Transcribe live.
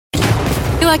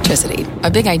Electricity, a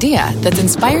big idea that's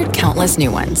inspired countless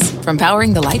new ones. From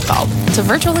powering the light bulb to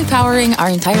virtually powering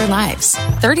our entire lives.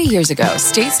 30 years ago,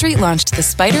 State Street launched the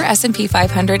Spider S&P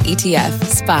 500 ETF,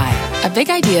 SPY. A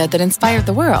big idea that inspired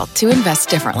the world to invest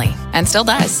differently. And still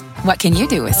does. What can you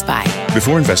do with SPY?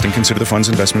 Before investing, consider the fund's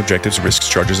investment objectives, risks,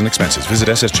 charges, and expenses. Visit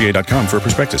ssga.com for a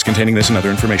prospectus containing this and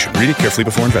other information. Read it carefully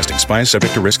before investing. SPY is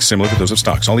subject to risks similar to those of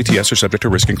stocks. All ETFs are subject to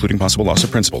risk, including possible loss of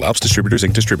principal. Alps Distributors,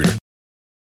 Inc. Distributor.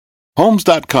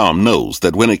 Homes.com knows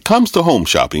that when it comes to home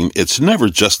shopping, it's never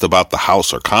just about the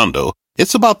house or condo.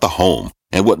 It's about the home.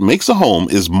 And what makes a home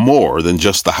is more than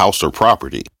just the house or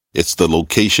property. It's the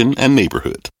location and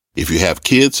neighborhood. If you have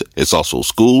kids, it's also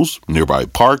schools, nearby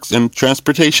parks, and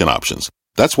transportation options.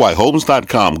 That's why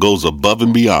Homes.com goes above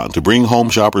and beyond to bring home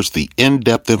shoppers the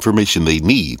in-depth information they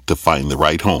need to find the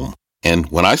right home. And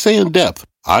when I say in-depth,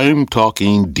 I'm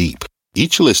talking deep.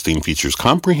 Each listing features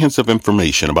comprehensive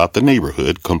information about the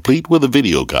neighborhood, complete with a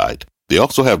video guide. They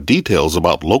also have details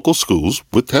about local schools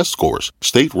with test scores,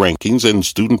 state rankings, and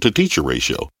student-to-teacher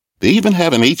ratio. They even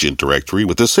have an agent directory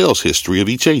with the sales history of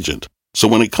each agent. So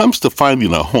when it comes to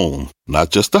finding a home, not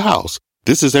just a house,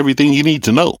 this is everything you need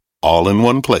to know, all in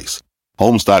one place.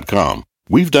 Homes.com.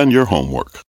 We've done your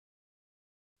homework.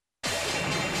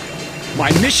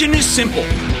 My mission is simple: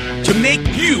 to make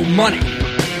you money.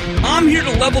 I'm here to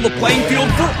level the playing field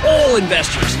for all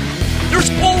investors.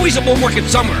 There's always a bull market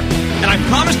somewhere, and I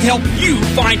promise to help you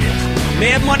find it.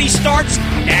 Mad Money starts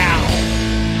now.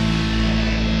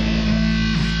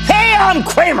 Hey, I'm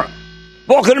Cramer.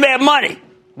 Welcome to Mad Money.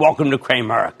 Welcome to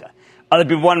Cramerica. Other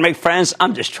people want to make friends.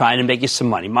 I'm just trying to make you some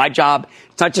money. My job,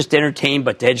 it's not just to entertain,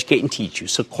 but to educate and teach you.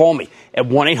 So call me at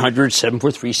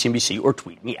 1-800-743-CNBC or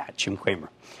tweet me at Jim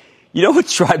Cramer. You know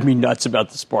what's driving me nuts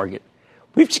about this market?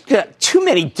 We've just got too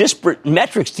many disparate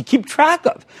metrics to keep track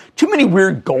of. Too many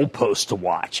weird goalposts to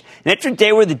watch. And after a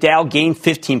day where the Dow gained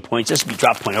 15 points, S&P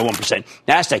dropped 0.01%,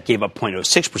 NASDAQ gave up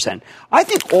 0.06%, I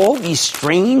think all these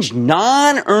strange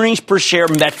non-earnings per share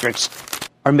metrics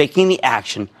are making the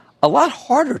action a lot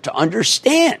harder to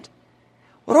understand.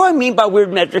 What do I mean by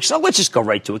weird metrics? So let's just go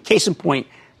right to it. Case in point,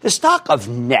 the stock of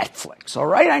Netflix, all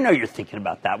right? I know you're thinking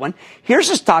about that one. Here's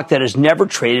a stock that has never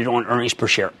traded on earnings per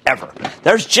share ever.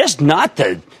 There's just not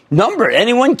the number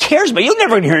anyone cares about. You'll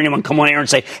never hear anyone come on here and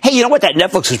say, hey, you know what? That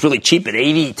Netflix is really cheap at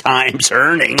 80 times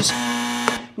earnings.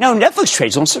 No, Netflix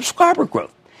trades on subscriber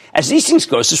growth. As these things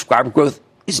go, subscriber growth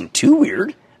isn't too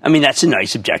weird. I mean, that's a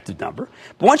nice objective number.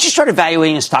 But once you start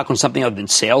evaluating a stock on something other than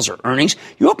sales or earnings,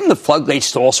 you open the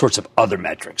floodgates to all sorts of other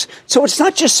metrics. So it's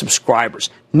not just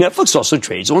subscribers. Netflix also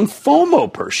trades on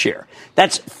FOMO per share.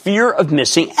 That's fear of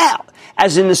missing out,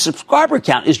 as in the subscriber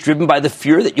count is driven by the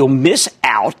fear that you'll miss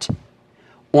out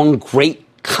on great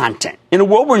content. In a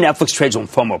world where Netflix trades on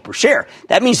FOMO per share,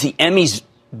 that means the Emmys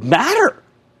matter.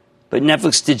 But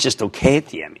Netflix did just okay at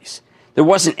the Emmys. There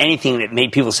wasn't anything that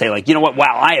made people say, like, you know what?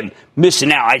 Wow, I am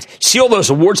missing out. I see all those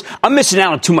awards. I'm missing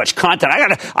out on too much content.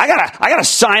 I gotta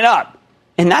sign up.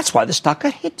 And that's why the stock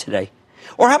got hit today.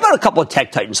 Or how about a couple of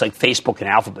tech titans like Facebook and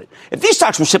Alphabet? If these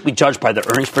stocks were simply judged by their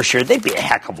earnings per share, they'd be a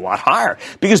heck of a lot higher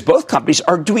because both companies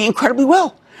are doing incredibly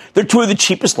well. They're two of the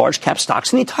cheapest large cap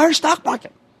stocks in the entire stock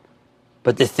market.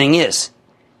 But the thing is,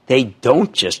 they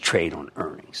don't just trade on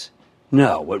earnings.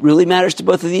 No, what really matters to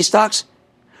both of these stocks?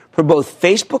 For both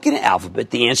Facebook and Alphabet,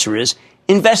 the answer is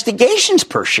investigations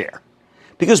per share,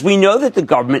 because we know that the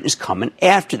government is coming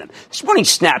after them. This morning,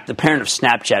 Snap, the parent of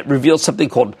Snapchat, revealed something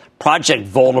called Project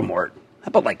Voldemort. How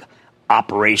about like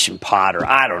Operation Potter?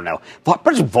 I don't know.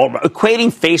 Project Voldemort, equating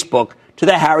Facebook to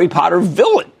the Harry Potter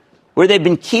villain, where they've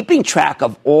been keeping track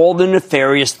of all the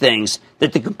nefarious things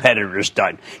that the competitor's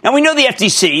done. Now, we know the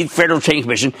FTC, the Federal Trade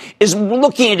Commission, is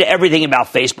looking into everything about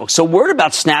Facebook. So word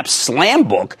about Snap's slam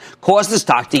book caused the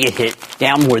stock to get hit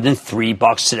down more than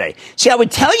 $3 today. See, I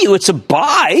would tell you it's a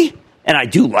buy, and I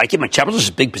do like it. My Chappell's is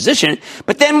a big position.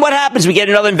 But then what happens? We get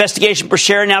another investigation per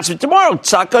share announcement tomorrow.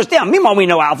 Stock goes down. Meanwhile, we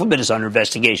know Alphabet is under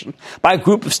investigation by a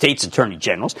group of states' attorney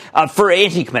generals for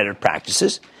anti-competitive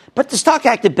practices. But the stock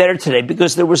acted better today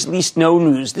because there was at least no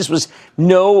news. This was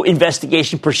no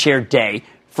investigation per share day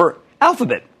for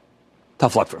Alphabet.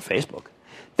 Tough luck for Facebook.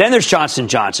 Then there's Johnson &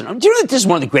 Johnson. Do you know that this is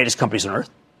one of the greatest companies on earth?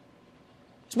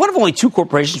 It's one of only two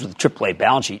corporations with a AAA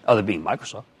balance sheet, other being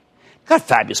Microsoft. Got a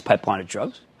fabulous pipeline of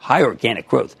drugs, high organic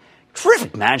growth,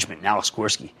 terrific management, and Alex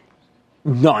Gorski.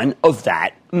 None of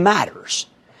that matters.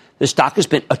 The stock has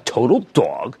been a total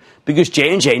dog because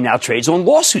J&J now trades on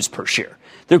lawsuits per share.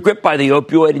 They're gripped by the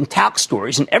opioid and talc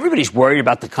stories, and everybody's worried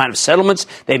about the kind of settlements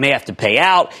they may have to pay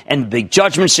out and the big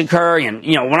judgments occur. And,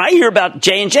 you know, when I hear about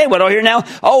J&J, what do I hear now?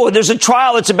 Oh, there's a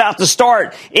trial that's about to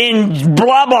start in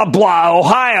blah, blah, blah,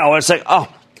 Ohio. It's like, oh,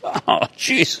 Oh,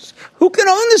 Jesus. Who can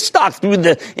own the stock through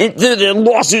the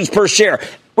lawsuits per share?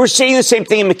 We're seeing the same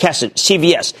thing in McKesson,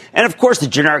 CVS, and, of course, the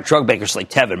generic drug makers like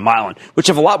Teva and Mylan, which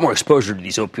have a lot more exposure to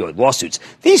these opioid lawsuits.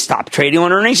 These stopped trading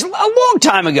on earnings a long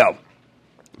time ago.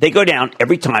 They go down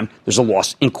every time there's a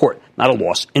loss in court, not a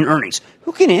loss in earnings.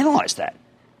 Who can analyze that?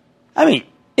 I mean,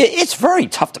 it's very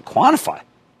tough to quantify.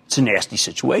 It's a nasty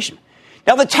situation.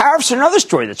 Now, the tariffs are another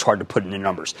story that's hard to put into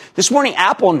numbers. This morning,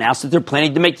 Apple announced that they're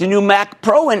planning to make the new Mac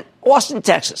Pro in Austin,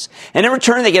 Texas. And in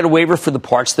return, they get a waiver for the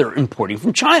parts they're importing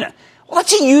from China. Well,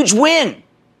 that's a huge win.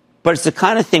 But it's the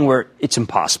kind of thing where it's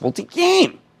impossible to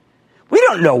game. We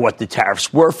don't know what the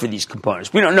tariffs were for these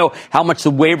components. We don't know how much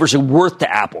the waivers are worth to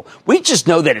Apple. We just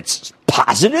know that it's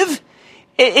positive.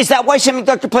 Is that why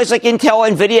semiconductor players like Intel,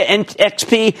 NVIDIA,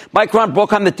 XP, Micron,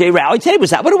 Broadcom, that they rallied today?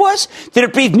 Was that what it was? Did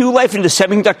it breathe new life into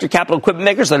semiconductor capital equipment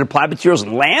makers like Applied Materials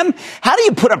and Lam? How do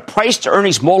you put a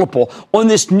price-to-earnings multiple on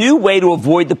this new way to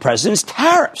avoid the president's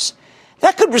tariffs?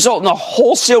 That could result in a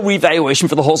wholesale revaluation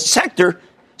for the whole sector,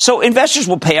 so investors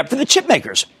will pay up for the chip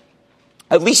makers,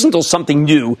 at least until something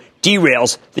new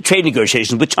derails the trade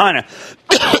negotiations with China.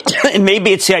 And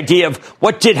maybe it's the idea of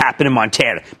what did happen in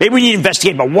Montana. Maybe we need to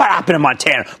investigate about what happened in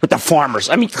Montana with the farmers.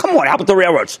 I mean, come on, how about the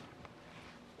railroads?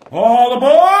 All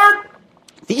aboard!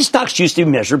 These stocks used to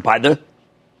be measured by the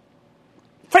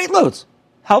freight loads,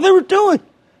 how they were doing,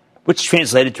 which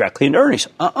translated directly into earnings.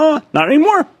 Not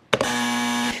anymore.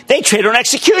 They trade on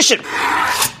execution.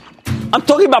 I'm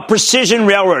talking about precision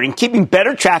railroading, keeping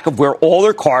better track of where all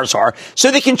their cars are so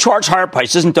they can charge higher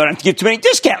prices and don't have to give too many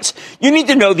discounts. You need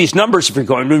to know these numbers if you're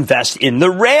going to invest in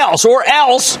the rails, or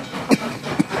else. All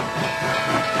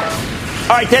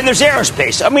right, then there's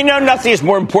aerospace. I mean, no, nothing is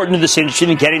more important to this industry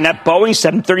than getting that Boeing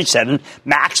 737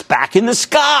 MAX back in the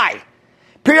sky.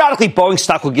 Periodically, Boeing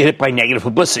stock will get hit by negative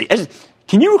publicity.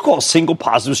 Can you recall a single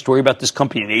positive story about this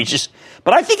company in ages?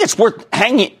 But I think it's worth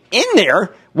hanging in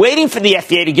there, waiting for the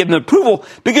FAA to give them approval,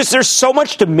 because there's so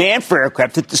much demand for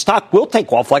aircraft that the stock will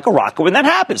take off like a rocket when that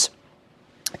happens.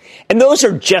 And those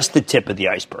are just the tip of the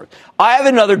iceberg. I have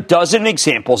another dozen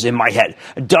examples in my head,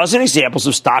 a dozen examples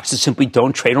of stocks that simply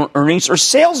don't trade on earnings or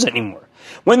sales anymore.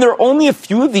 When there are only a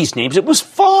few of these names, it was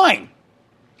fine.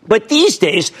 But these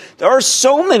days, there are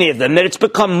so many of them that it's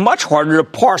become much harder to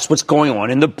parse what's going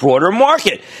on in the broader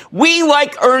market. We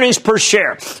like earnings per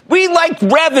share. We like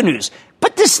revenues.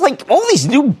 But this, like, all these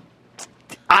new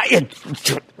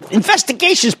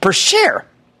investigations per share,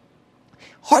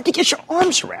 hard to get your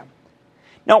arms around.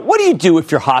 Now, what do you do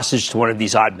if you're hostage to one of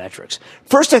these odd metrics?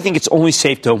 First, I think it's only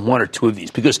safe to own one or two of these,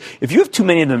 because if you have too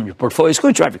many of them in your portfolio, it's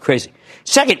going to drive you crazy.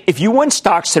 Second, if you want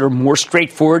stocks that are more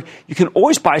straightforward, you can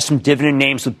always buy some dividend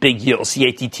names with big yields, the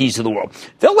ATTs of the world.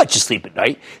 They'll let you sleep at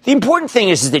night. The important thing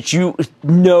is that you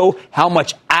know how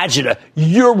much agita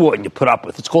you're willing to put up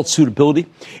with. It's called suitability.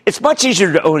 It's much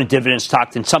easier to own a dividend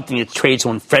stock than something that trades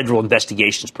on federal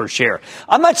investigations per share.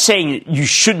 I'm not saying you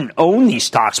shouldn't own these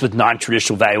stocks with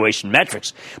non-traditional valuation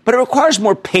metrics, but it requires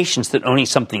more patience than owning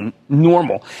something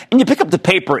normal. And you pick up the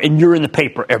paper and you're in the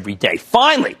paper every day.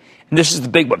 Finally, and this is the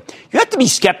big one, you have to be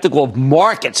skeptical of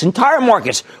markets, entire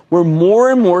markets, where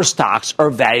more and more stocks are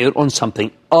valued on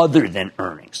something other than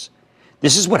earnings.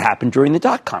 This is what happened during the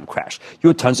dot-com crash. You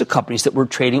had tons of companies that were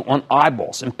trading on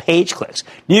eyeballs and page clicks.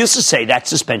 Needless to say, that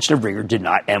suspension of rigor did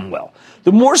not end well.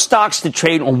 The more stocks that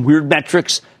trade on weird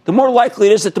metrics, the more likely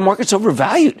it is that the market's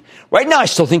overvalued. Right now, I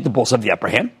still think the bulls have the upper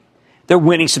hand. They're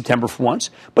winning September for once.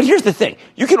 But here's the thing.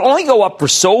 You can only go up for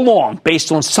so long based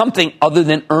on something other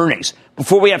than earnings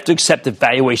before we have to accept that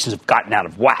valuations have gotten out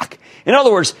of whack. In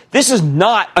other words, this is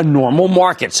not a normal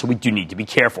market, so we do need to be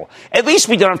careful. At least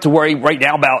we don't have to worry right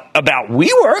now about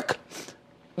WeWork.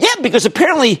 Yeah, because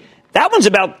apparently that one's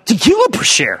about tequila per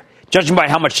share, judging by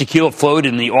how much tequila flowed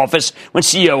in the office when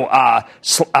CEO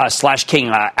slash King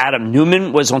Adam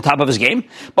Newman was on top of his game.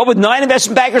 But with 9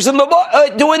 investment bankers in the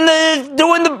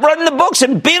running the books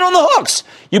and being on the hooks,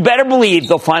 you better believe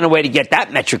they'll find a way to get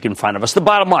that metric in front of us. The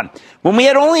bottom line, when we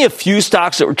had only a few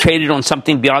stocks that were traded on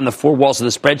something beyond the 4 walls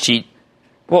of the spreadsheet,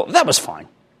 well, that was fine.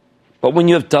 But when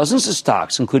you have dozens of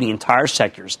stocks, including entire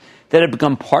sectors, that have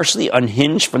become partially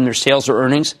unhinged from their sales or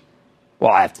earnings,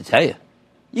 well, I have to tell you,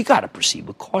 you got to proceed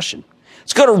with caution.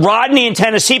 Let's go to Rodney in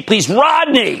Tennessee, please.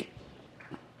 Rodney.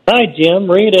 Hi,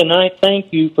 Jim. Rita and I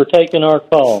thank you for taking our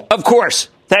call. Of course.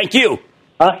 Thank you.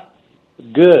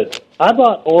 Good. I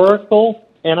bought Oracle,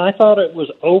 and I thought it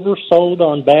was oversold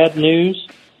on bad news.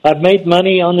 I've made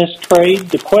money on this trade.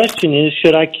 The question is,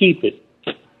 should I keep it?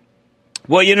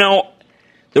 Well, you know,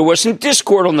 there was some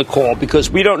discord on the call because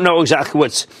we don't know exactly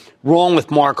what's wrong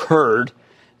with Mark Hurd,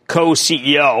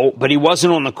 co-CEO, but he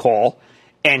wasn't on the call.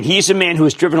 And he's a man who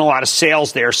has driven a lot of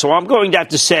sales there. So I'm going to have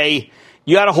to say,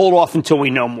 you got to hold off until we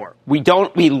know more. We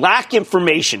lack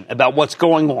information about what's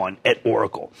going on at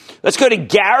Oracle. Let's go to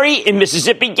Gary in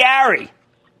Mississippi. Gary.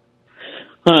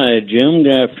 Hi, Jim.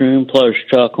 Good afternoon. Pleasure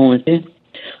talking with you.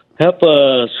 Have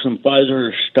some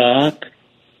Pfizer stock.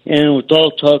 And with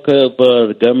all talk of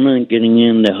the government getting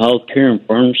into healthcare and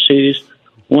pharmacies,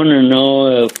 want to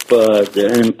know if,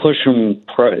 and pushing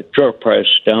drug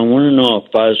prices down, want to know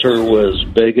if Pfizer was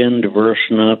big and diverse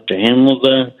enough to handle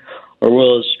that, or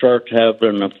will it start to have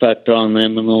an effect on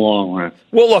them in the long run?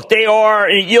 Well, look, they are,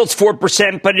 it yields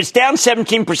 4%, but it's down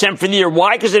 17% for the year.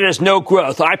 Why? Because it has no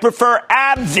growth. I prefer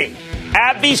AbbVie.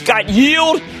 AbbVie's got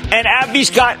yield, and AbbVie's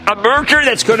got a merger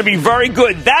that's going to be very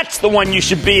good. That's the one you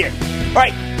should be in. All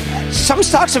right. Some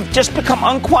stocks have just become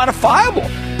unquantifiable.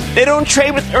 They don't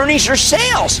trade with earnings or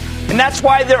sales, and that's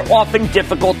why they're often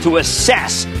difficult to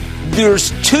assess.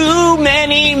 There's too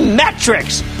many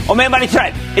metrics. Oh, man, Money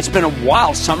Thread. It's been a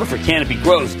wild summer for Canopy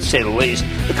Growth, to say the least.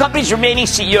 The company's remaining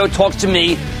CEO talks to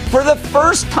me for the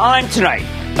first time tonight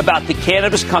about the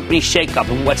cannabis company shakeup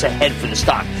and what's ahead for the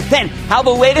stock. Then, how the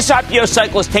latest IPO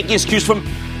cycle is taking its cues from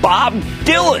Bob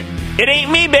Dylan. It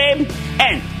ain't me, babe.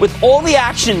 And with all the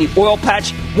action in the oil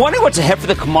patch, wondering what's ahead for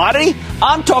the commodity?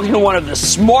 I'm talking to one of the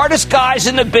smartest guys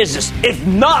in the business, if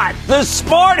not the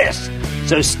smartest.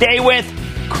 So stay with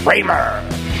Cramer.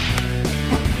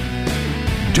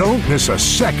 Don't miss a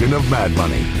second of Mad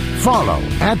Money. Follow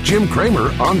 @Jim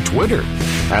Cramer on Twitter.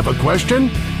 Have a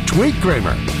question? Tweet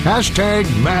Cramer.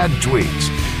 #MadTweets.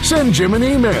 Send Jim an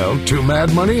email to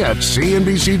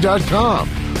madmoney@cnbc.com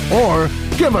or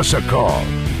give us a call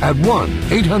at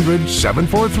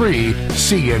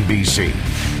 1-800-743-CNBC.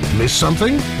 Miss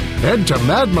something? Head to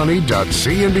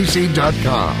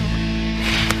madmoney.cnbc.com.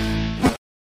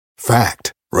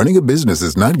 Fact. Running a business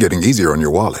is not getting easier on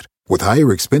your wallet. With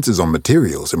higher expenses on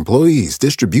materials, employees,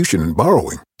 distribution, and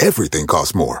borrowing, everything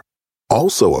costs more.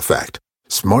 Also a fact.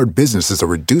 Smart businesses are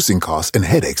reducing costs and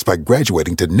headaches by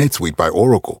graduating to NetSuite by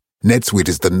Oracle. NetSuite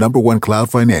is the #1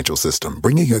 cloud financial system,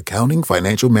 bringing accounting,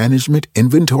 financial management,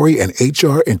 inventory, and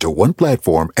HR into one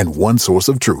platform and one source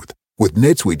of truth. With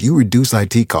NetSuite, you reduce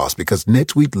IT costs because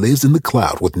NetSuite lives in the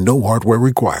cloud with no hardware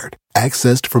required.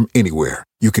 Accessed from anywhere,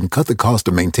 you can cut the cost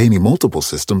of maintaining multiple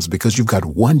systems because you've got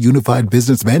one unified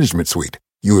business management suite.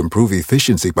 You improve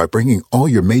efficiency by bringing all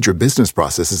your major business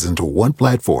processes into one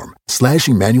platform,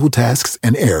 slashing manual tasks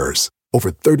and errors.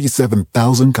 Over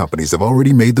 37,000 companies have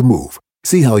already made the move.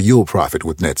 See how you'll profit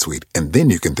with NetSuite, and then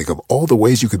you can think of all the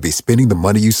ways you could be spending the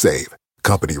money you save.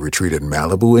 Company retreat in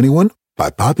Malibu, anyone?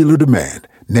 By popular demand,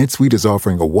 NetSuite is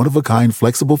offering a one-of-a-kind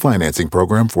flexible financing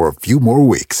program for a few more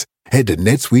weeks. Head to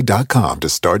netsuite.com to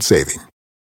start saving.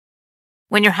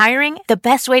 When you're hiring, the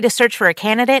best way to search for a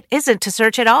candidate isn't to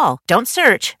search at all. Don't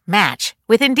search, match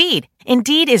with Indeed.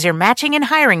 Indeed is your matching and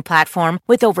hiring platform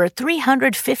with over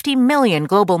 350 million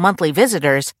global monthly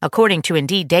visitors, according to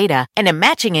Indeed data, and a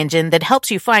matching engine that helps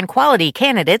you find quality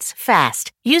candidates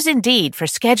fast. Use Indeed for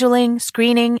scheduling,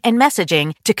 screening, and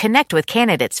messaging to connect with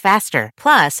candidates faster.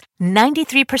 Plus,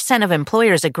 93% of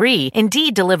employers agree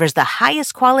Indeed delivers the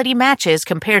highest quality matches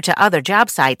compared to other job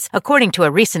sites, according to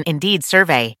a recent Indeed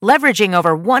survey. Leveraging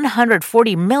over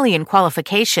 140 million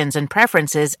qualifications and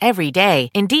preferences every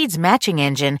day, Indeed's matching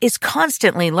engine is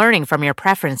constantly learning from your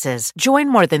preferences. Join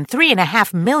more than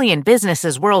 3.5 million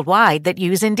businesses worldwide that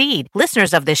use Indeed.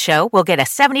 Listeners of this show will get a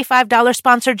 $75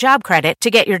 sponsored job credit to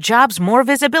get your jobs more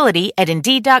visibility at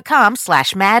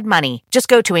Indeed.com/madmoney. Just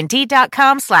go to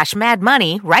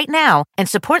Indeed.com/madmoney right now and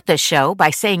support this show by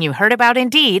saying you heard about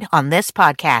Indeed on this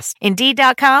podcast.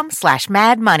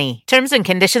 Indeed.com/madmoney. Terms and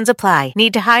conditions apply.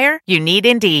 Need to hire? You need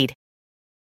Indeed.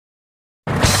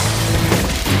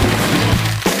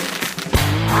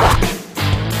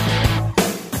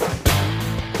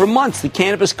 For months, the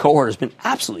cannabis cohort has been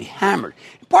absolutely hammered,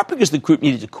 in part because the group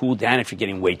needed to cool down after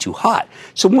getting way too hot.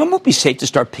 So when will it be safe to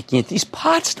start picking at these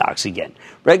pot stocks again?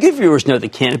 Regular viewers know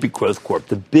that Canopy Growth Corp,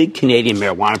 the big Canadian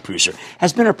marijuana producer,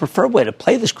 has been a preferred way to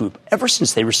play this group ever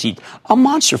since they received a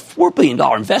monster $4 billion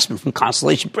investment from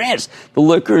Constellation Brands, the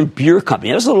liquor and beer company.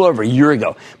 That was a little over a year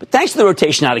ago. But thanks to the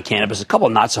rotation out of cannabis, a couple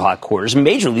of not-so-hot quarters, and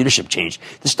major leadership change,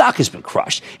 the stock has been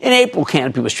crushed. In April,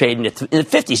 Canopy was trading in the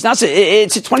 50s. Now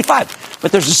it's at 25.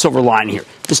 But there's a silver lining here.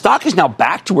 The stock is now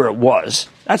back to where it was.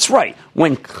 That's right.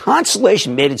 When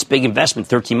Constellation made its big investment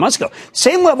 13 months ago,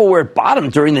 same level where it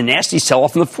bottomed during the nasty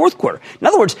sell-off in the fourth quarter. In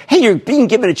other words, hey, you're being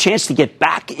given a chance to get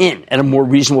back in at a more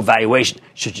reasonable valuation.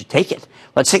 Should you take it?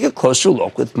 Let's take a closer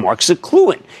look with Mark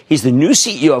Zakluin. He's the new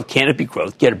CEO of Canopy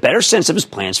Growth. Get a better sense of his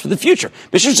plans for the future.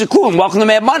 Mr. Zakluin, welcome to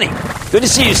Mad Money. Good to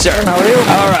see you, sir. How are you?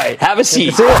 All right. Have a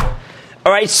seat.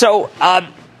 All right, so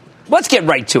let's get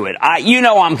right to it.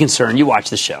 I'm concerned. You watch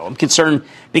the show. I'm concerned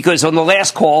because on the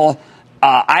last call,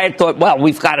 I had thought, well,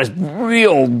 we've got a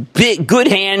real big, good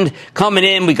hand coming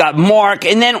in. We got Mark.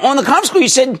 And then on the conference call, you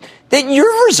said that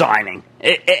you're resigning.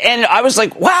 And I was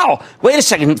like, wow, wait a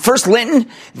second. First Linton,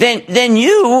 then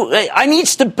you. I need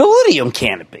stability on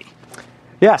Canopy.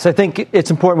 Yes, I think it's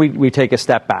important we take a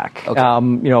step back.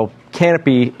 Okay.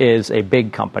 Canopy is a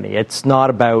big company. It's not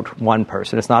about one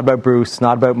person. It's not about Bruce. It's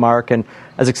not about Mark. And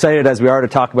as excited as we are to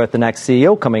talk about the next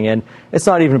CEO coming in, it's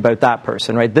not even about that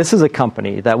person, right? This is a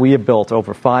company that we have built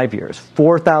over 5 years,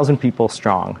 4,000 people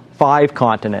strong, 5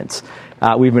 continents.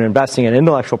 We've been investing in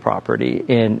intellectual property,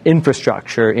 in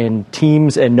infrastructure, in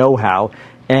teams and know-how.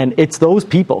 And it's those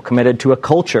people committed to a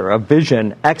culture of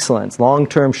vision, excellence,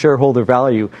 long-term shareholder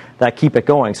value that keep it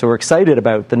going. So we're excited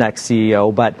about the next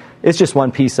CEO, but it's just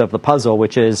one piece of the puzzle,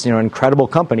 which is an incredible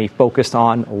company focused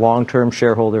on long-term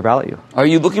shareholder value. Are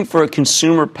you looking for a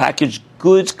consumer packaged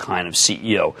goods kind of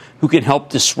CEO who can help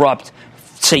disrupt,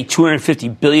 say,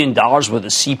 $250 billion worth of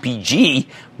CPG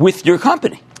with your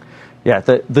company? Yeah,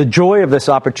 the joy of this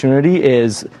opportunity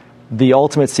is the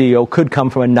ultimate CEO could come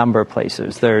from a number of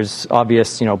places. There's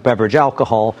obvious, beverage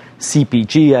alcohol,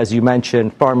 CPG, as you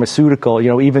mentioned, pharmaceutical,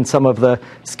 even some of the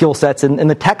skill sets in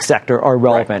the tech sector are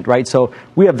relevant, right? So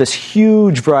we have this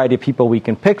huge variety of people we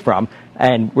can pick from,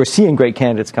 and we're seeing great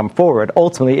candidates come forward.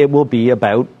 Ultimately, it will be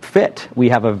about fit. We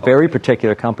have a very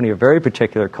particular company, a very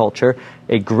particular culture,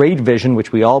 a great vision,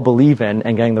 which we all believe in,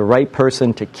 and getting the right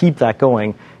person to keep that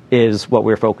going is what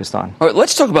we're focused on. All right,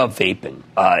 let's talk about vaping.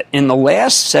 In the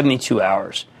last 72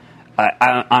 hours,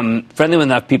 I'm friendly with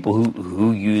enough people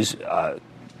who use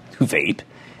who vape,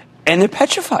 and they're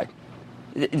petrified.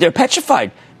 They're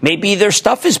petrified. Maybe their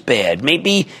stuff is bad.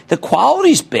 Maybe the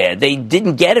quality's bad. They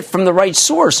didn't get it from the right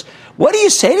source. What do you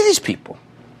say to these people?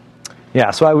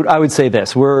 Yeah, so I would say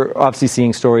this. We're obviously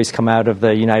seeing stories come out of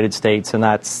the United States, and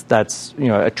that's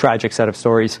a tragic set of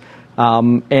stories.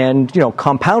 And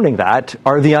compounding that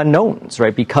are the unknowns,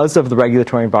 right? Because of the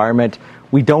regulatory environment,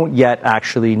 we don't yet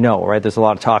actually know, right? There's a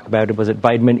lot of talk about it. Was it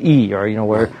vitamin E, or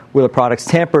were the products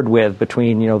tampered with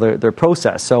between their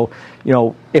process? So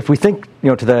if we think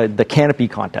to the Canopy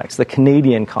context, the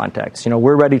Canadian context,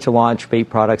 we're ready to launch vape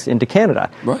products into Canada,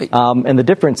 right? And the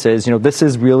difference is this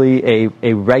is really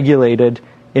a regulated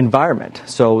environment.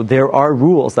 So there are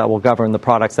rules that will govern the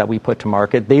products that we put to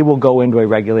market. They will go into a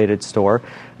regulated store,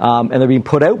 and they're being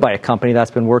put out by a company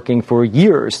that's been working for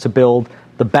years to build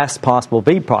the best possible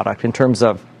vape product in terms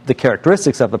of the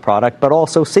characteristics of the product, but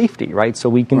also safety, right? So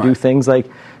we can do things like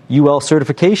UL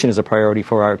certification is a priority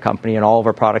for our company, and all of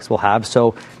our products will have.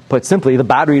 So, put simply, the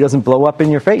battery doesn't blow up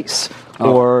in your face.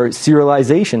 Or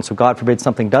serialization, so God forbid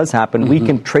something does happen, we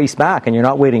can trace back, and you're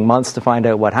not waiting months to find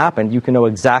out what happened. You can know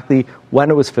exactly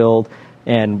when it was filled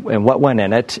and what went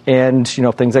in it, and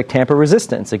things like tamper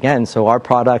resistance. Again, so our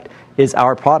product is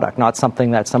our product, not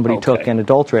something that somebody took and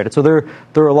adulterated. So there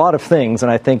are a lot of things,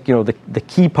 and I think the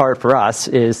key part for us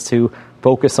is to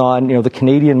focus on the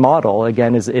Canadian model.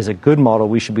 Again, is a good model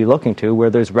we should be looking to, where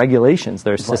there's regulations,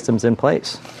 there's systems in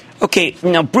place. Okay,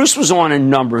 now Bruce was on a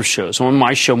number of shows, on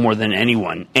my show more than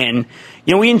anyone, and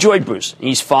we enjoyed Bruce.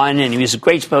 He's fun, and he was a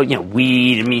great spell,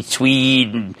 weed and me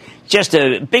tweed, and just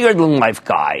a bigger than life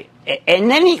guy.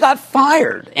 And then he got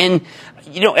fired, and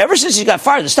ever since he got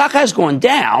fired, the stock has gone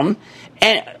down.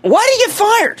 And why did he get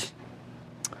fired?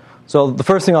 So the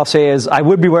first thing I'll say is I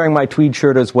would be wearing my tweed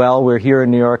shirt as well. We're here in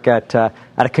New York at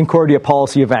a Concordia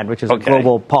policy event, which is a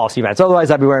global policy event. So otherwise,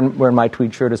 I'd be wearing my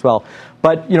tweed shirt as well.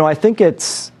 But I think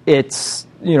it's again,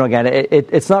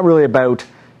 it's not really about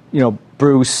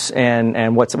Bruce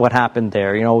and what happened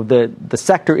there. The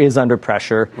sector is under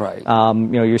pressure. Right.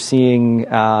 You're seeing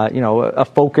a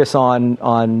focus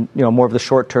on more of the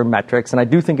short-term metrics, and I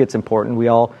do think it's important we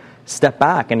all step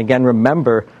back and again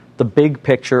remember the big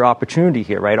picture opportunity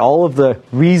here, right? All of the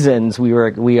reasons we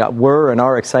were and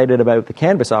are excited about the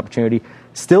cannabis opportunity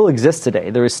still exists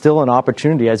today. There is still an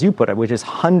opportunity, as you put it, which is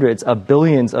hundreds of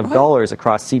billions of dollars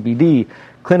across CBD,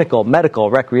 clinical,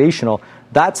 medical, recreational.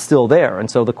 That's still there.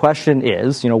 And so the question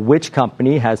is, which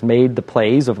company has made the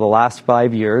plays over the last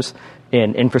 5 years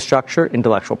in infrastructure,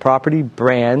 intellectual property,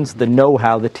 brands, the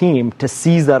know-how, the team, to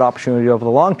seize that opportunity over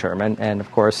the long term. And of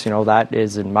course, that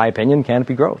is, in my opinion,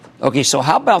 Canopy Growth. Okay, so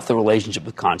how about the relationship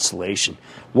with Constellation?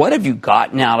 What have you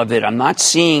gotten out of it? I'm not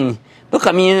seeing... Look,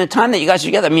 in the time that you guys are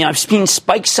together, I've seen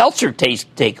Spike Seltzer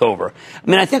take over.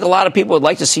 I think a lot of people would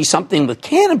like to see something with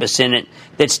cannabis in it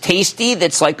that's tasty,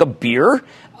 that's like a beer,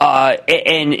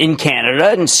 and in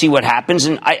Canada, and see what happens.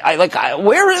 And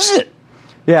where is it?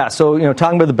 Yeah, so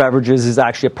talking about the beverages is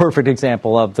actually a perfect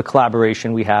example of the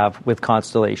collaboration we have with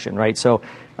Constellation, right? So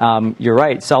you're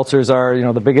right, seltzers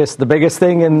are the biggest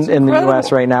thing in the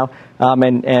U.S. right now,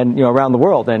 and around the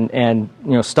world, and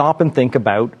stop and think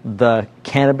about the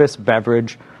cannabis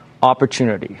beverage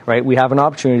opportunity, right? We have an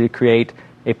opportunity to create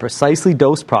a precisely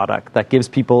dosed product that gives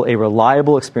people a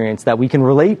reliable experience that we can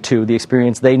relate to the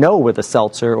experience they know with a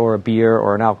seltzer or a beer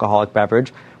or an alcoholic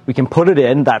beverage. We can put it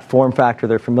in that form factor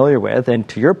they're familiar with, and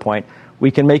to your point, we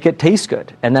can make it taste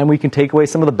good, and then we can take away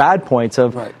some of the bad points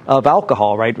of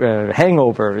alcohol, right?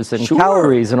 Hangovers and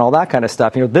calories and all that kind of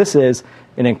stuff. This is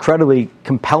an incredibly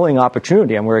compelling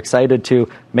opportunity, and we're excited to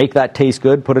make that taste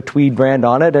good, put a Tweed brand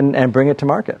on it, and bring it to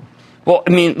market. Well,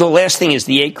 I mean, the last thing is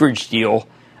the acreage deal.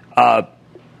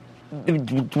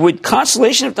 Would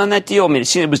Constellation have done that deal? I mean,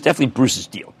 it was definitely Bruce's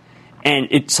deal, and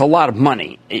it's a lot of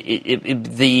money.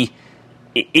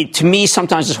 To me,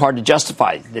 sometimes it's hard to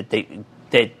justify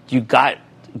that you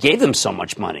gave them so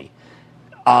much money.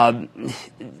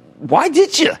 Why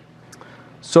did you?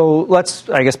 So let's,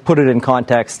 I guess, put it in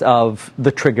context of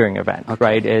the triggering event,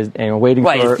 right? Waiting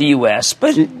for the U.S.,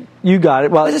 but you got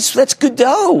it. Well, that's good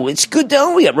dough. It's good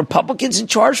dough. We got Republicans in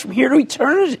charge from here to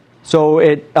eternity. So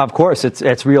of course,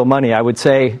 it's real money. I would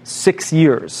say 6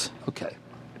 years. Okay.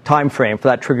 Time frame for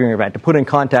that triggering event. To put in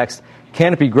context,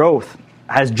 Canopy Growth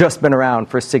has just been around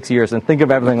for 6 years, and think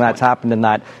of everything that's happened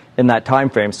in that time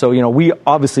frame. So we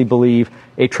obviously believe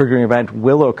a triggering event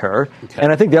will occur,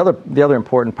 and I think the other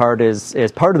important part is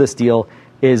part of this deal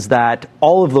is that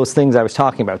all of those things I was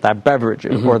talking about, that beverage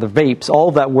or the vapes, all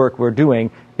of that work we're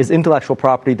doing is intellectual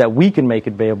property that we can make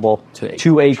available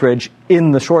to Acreage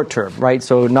in the short term, right?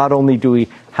 So not only do we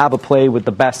have a play with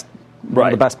the best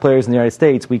the best players in the United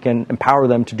States, we can empower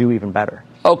them to do even better.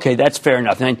 Okay, that's fair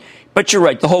enough. But you're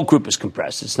right, the whole group is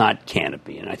compressed. It's not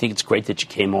Canopy. And I think it's great that you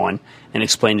came on and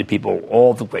explained to people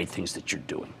all the great things that you're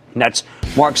doing. And that's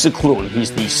Mark Zakluen.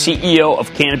 He's the CEO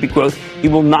of Canopy Growth. He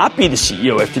will not be the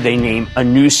CEO after they name a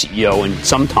new CEO in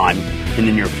some time in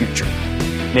the near future.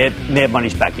 Mad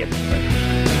Money's back in.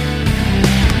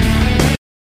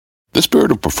 The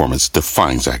spirit of performance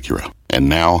defines Acura. And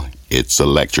now it's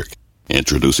electric.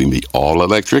 Introducing the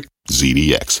all-electric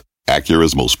ZDX,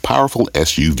 Acura's most powerful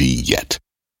SUV yet.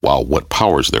 While what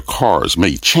powers their cars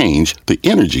may change, the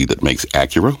energy that makes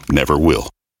Acura never will.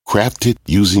 Crafted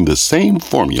using the same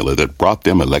formula that brought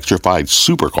them electrified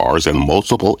supercars and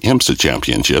multiple IMSA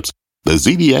championships, the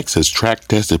ZDX has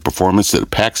track-tested performance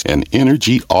that packs an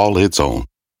energy all its own.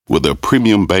 With a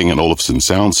premium Bang & Olufsen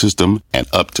sound system and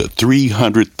up to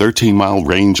 313-mile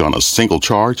range on a single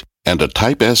charge, and a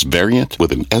Type S variant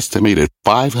with an estimated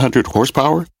 500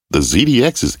 horsepower, the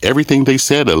ZDX is everything they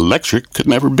said electric could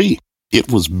never be.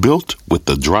 It was built with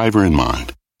the driver in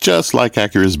mind, just like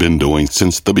Acura's been doing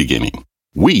since the beginning.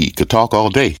 We could talk all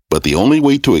day, but the only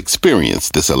way to experience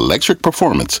this electric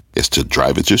performance is to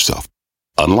drive it yourself.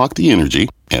 Unlock the energy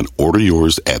and order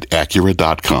yours at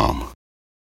Acura.com.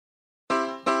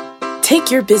 Take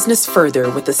your business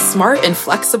further with the smart and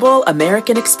flexible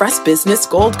American Express Business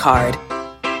Gold Card.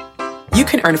 You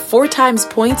can earn 4 times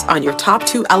points on your top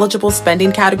 2 eligible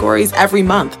spending categories every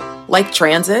month, like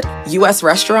transit, U.S.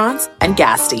 restaurants, and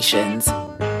gas stations.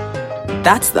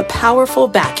 That's the powerful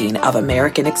backing of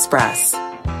American Express.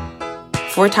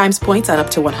 4 times points on up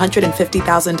to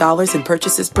 $150,000 in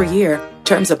purchases per year.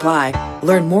 Terms apply.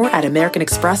 Learn more at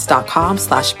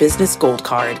americanexpress.com/business gold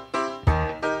card.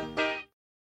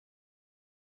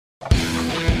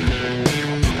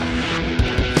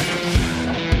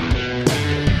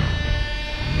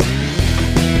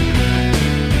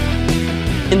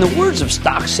 In the words of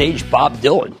stock sage Bob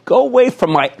Dylan, go away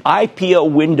from my IPO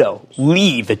window.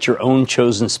 Leave at your own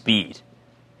chosen speed.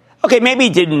 Okay, maybe he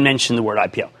didn't mention the word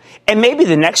IPO. And maybe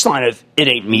the next line of "It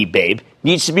ain't me, babe"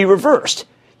 needs to be reversed.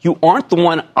 You aren't the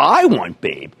one I want,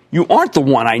 babe. You aren't the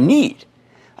one I need.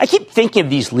 I keep thinking of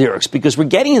these lyrics because we're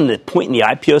getting in the point in the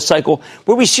IPO cycle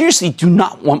where we seriously do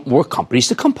not want more companies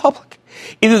to come public.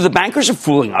 Either the bankers are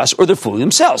fooling us or they're fooling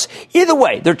themselves. Either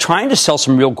way, they're trying to sell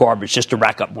some real garbage just to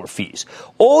rack up more fees.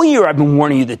 All year I've been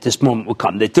warning you that this moment would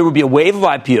come, that there would be a wave of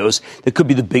IPOs that could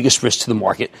be the biggest risk to the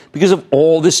market because of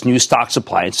all this new stock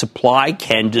supply. And supply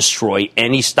can destroy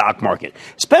any stock market,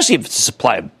 especially if it's a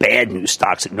supply of bad new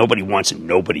stocks that nobody wants and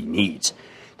nobody needs.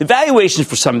 The valuations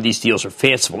for some of these deals are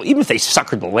fanciful, even if they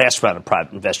suckered the last round of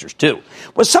private investors, too.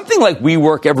 Was something like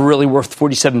WeWork ever really worth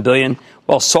 $47 billion?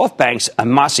 Well, SoftBank's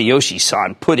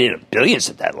Masayoshi-san put in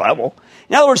billions at that level.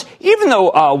 In other words, even though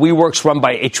WeWork's run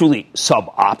by a truly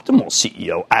suboptimal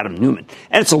CEO, Adam Neumann,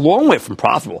 and it's a long way from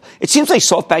profitable, it seems like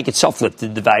SoftBank itself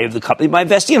lifted the value of the company by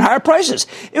investing in higher prices.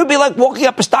 It would be like walking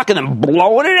up a stock and then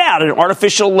blowing it out at an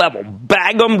artificial level.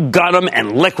 Bag them, gun them,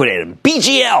 and liquidate them.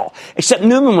 BGL. Except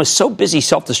Neumann was so busy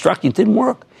self-destructing, it didn't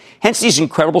work. Hence these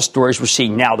incredible stories we're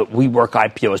seeing now that WeWork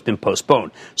IPO has been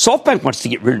postponed. SoftBank wants to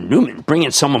get rid of Neumann, bring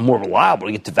in someone more reliable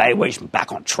to get the valuation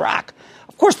back on track.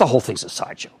 Of course, the whole thing's a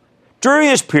sideshow. During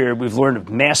this period, we've learned of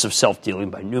massive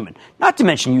self-dealing by Neumann, not to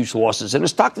mention huge losses in a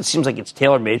stock that seems like it's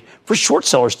tailor-made for short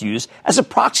sellers to use as a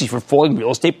proxy for falling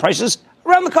real estate prices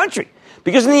around the country.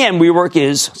 Because in the end, WeWork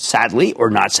is, sadly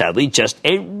or not sadly, just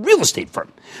a real estate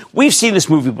firm. We've seen this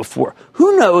movie before.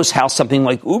 Who knows how something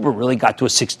like Uber really got to a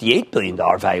 $68 billion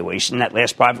valuation in that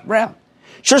last private round?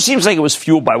 Sure seems like it was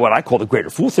fueled by what I call the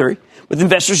greater fool theory, with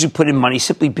investors who put in money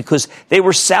simply because they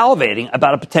were salivating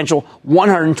about a potential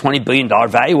 $120 billion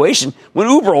valuation when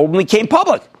Uber ultimately came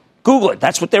public. Google it.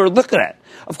 That's what they were looking at.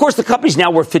 Of course, the company's now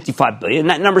worth $55 billion, and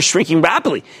that number's shrinking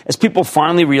rapidly as people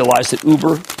finally realize that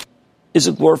Uber is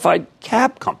a glorified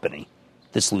cab company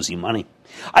that's losing money.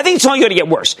 I think it's only going to get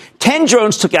worse. 10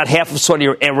 drones took out half of Saudi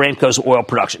Aramco's oil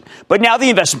production. But now the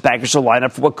investment bankers are lined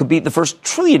up for what could be the first $1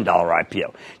 trillion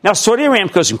IPO. Now, Saudi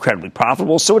Aramco is incredibly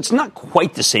profitable, so it's not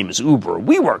quite the same as Uber or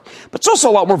WeWork. But it's also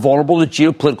a lot more vulnerable to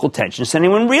geopolitical tensions than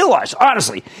anyone realized.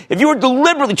 Honestly, if you were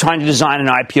deliberately trying to design an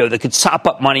IPO that could sop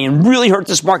up money and really hurt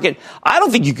this market, I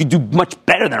don't think you could do much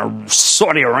better than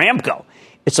Saudi Aramco.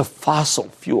 It's a fossil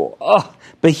fuel.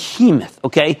 Behemoth,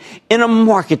 okay, in a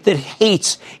market that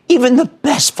hates even the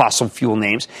best fossil fuel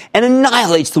names and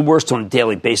annihilates the worst on a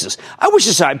daily basis. I wish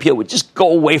this IPO would just go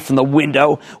away from the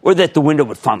window or that the window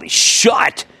would finally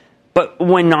shut. But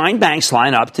when 9 banks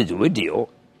line up to do a deal,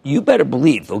 you better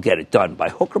believe they'll get it done by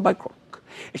hook or by crook.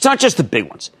 It's not just the big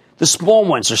ones. The small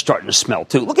ones are starting to smell,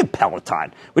 too. Look at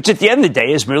Peloton, which at the end of the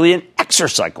day is merely an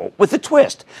exercycle with a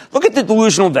twist. Look at the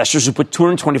delusional investors who put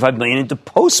 $225 million into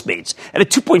Postmates at a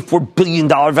 $2.4 billion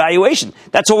valuation.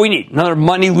 That's all we need, another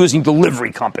money-losing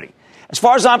delivery company. As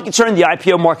far as I'm concerned, the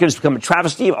IPO market has become a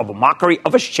travesty of a mockery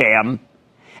of a sham,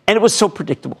 and it was so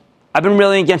predictable. I've been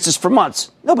railing against this for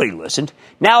months. Nobody listened.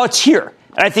 Now it's here,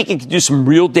 and I think it can do some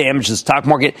real damage to the stock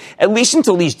market, at least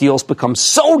until these deals become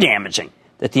so damaging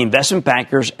that the investment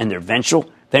bankers and their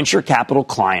venture capital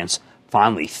clients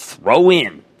finally throw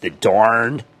in the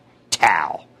darned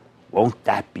towel. Won't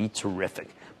that be terrific?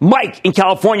 Mike in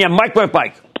California. Mike.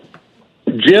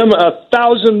 Jim,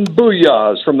 1,000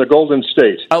 booyahs from the Golden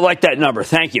State. I like that number.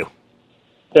 Thank you.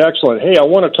 Excellent. Hey, I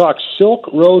want to talk Silk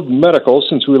Road Medical.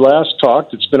 Since we last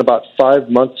talked, it's been about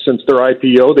 5 months since their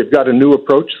IPO. They've got a new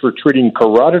approach for treating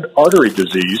carotid artery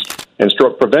disease and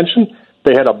stroke prevention.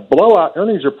 They had a blowout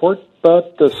earnings report,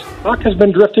 but the stock has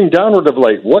been drifting downward of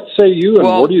late. What say you, and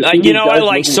what do you see these guys I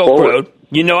like Silk forward?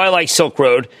 Road. I like Silk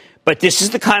Road, but this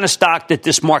is the kind of stock that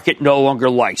this market no longer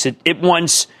likes. It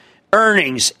wants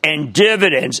earnings and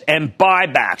dividends and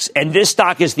buybacks, and this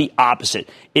stock is the opposite.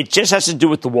 It just has to do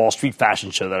with the Wall Street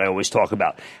fashion show that I always talk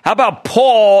about. How about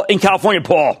Paul in California?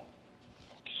 Paul.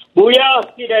 Booyah,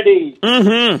 Daddy.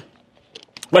 Mm-hmm.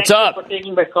 What's up? Thank you for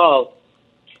taking my call.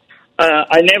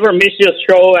 I never miss your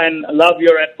show and love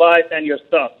your advice and your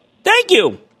stuff. Thank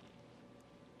you.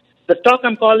 The stock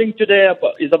I'm calling today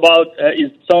is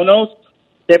Sonos.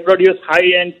 They produce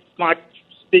high-end smart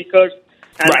speakers.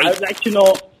 And right. I would like to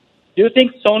know, do you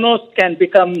think Sonos can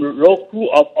become Roku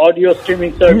of audio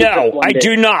streaming services? No, I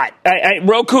do not.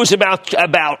 Roku's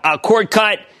about cord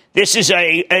cut. This is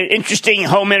an interesting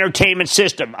home entertainment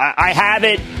system. I have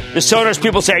it. The Sonos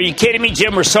people say, are you kidding me,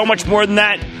 Jim? We're so much more than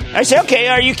that. I say, okay,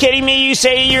 are you kidding me? You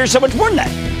say you're so much more than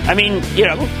that. I mean,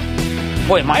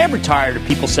 boy, am I ever tired of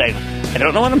people saying, I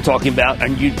don't know what I'm talking about,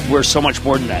 and we're so much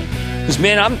more than that. Because,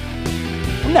 man,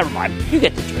 never mind. You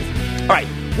get the drift. All right,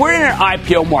 we're in an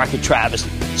IPO market, Travis.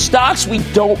 Stocks we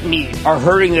don't need are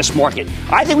hurting this market.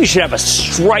 I think we should have a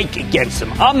strike against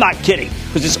them. I'm not kidding,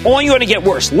 because it's only going to get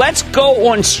worse. Let's go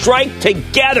on strike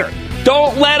together.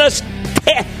 Don't let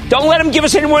them give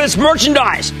us any more of this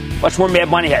merchandise. Much more Mad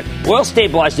Money ahead. Oil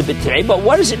stabilized a bit today, but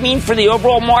what does it mean for the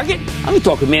overall market? I'm going to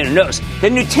talk to a man who knows. The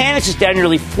Nutanix is down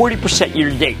nearly 40%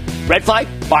 year to date. Red flag,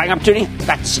 buying opportunity,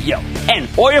 back to CEO. And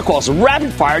all your calls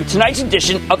rapid fire in tonight's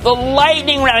edition of the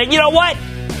Lightning Round. And you know what?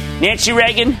 Nancy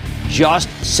Reagan, just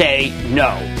say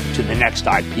no to the next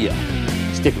IPO.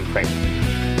 Stick with Cramer.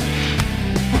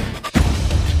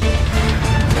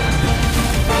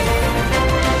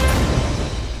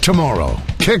 Tomorrow,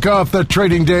 kick off the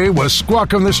trading day with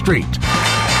Squawk on the Street.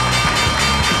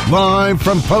 Live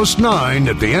from Post 9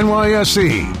 at the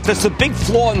NYSE. That's the big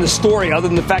flaw in the story, other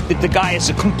than the fact that the guy is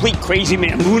a complete crazy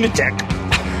man, lunatic.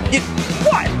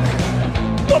 What?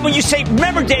 Well, when you say,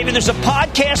 remember, David, there's a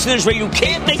podcast and there's where you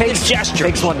can't make this gesture.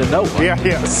 Takes one to know one. Yeah,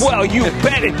 yes. Well, you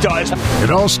bet it does. It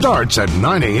all starts at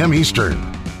 9 a.m. Eastern.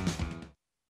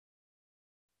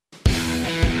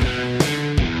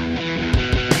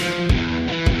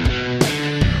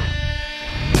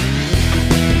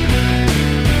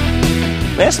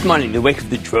 Last Monday, in the wake of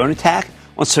the drone attack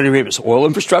on Saudi Arabia's oil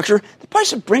infrastructure, the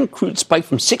price of Brent crude spiked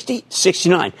from 60 to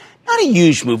 69. Not a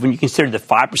huge move when you consider that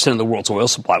 5% of the world's oil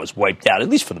supply was wiped out, at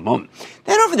least for the moment.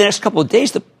 Then over the next couple of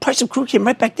days, the price of crude came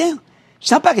right back down.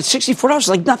 It's now back at $64,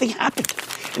 like nothing happened.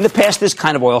 In the past, this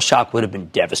kind of oil shock would have been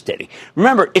devastating.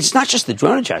 Remember, it's not just the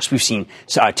drone attacks. We've seen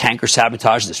tanker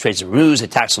sabotage, the Straits of Hormuz,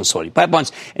 attacks on Saudi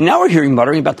pipelines, and now we're hearing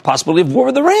muttering about the possibility of war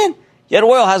with Iran. Yet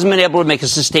oil hasn't been able to make a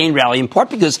sustained rally, in part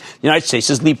because the United States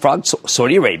has leapfrogged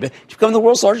Saudi Arabia to become the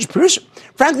world's largest producer.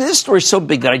 Frankly, this story is so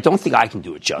big that I don't think I can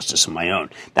do it justice on my own.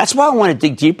 That's why I want to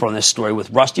dig deeper on this story with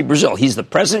Rusty Braziel. He's the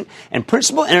president and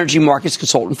principal energy markets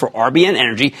consultant for RBN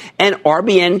Energy and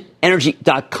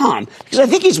RBNenergy.com, because I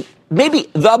think he's maybe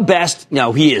the best,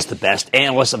 no, he is the best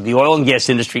analyst of the oil and gas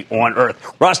industry on earth.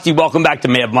 Rusty, welcome back to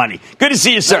Mad Money. Good to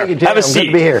see you, sir. Thank you, Have a seat. Good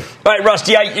to be here. All right,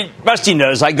 Rusty, Rusty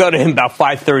knows I go to him about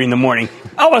 5:30 in the morning,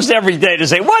 almost every day, to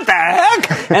say, what the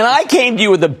heck? And I came to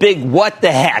you with a big what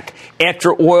the heck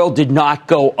after oil did not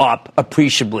go up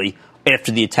appreciably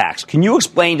after the attacks. Can you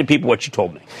explain to people what you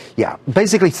told me? Yeah,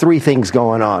 basically three things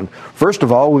going on. First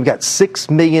of all, we've got 6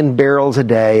 million barrels a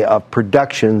day of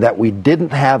production that we didn't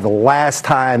have the last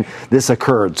time this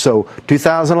occurred. So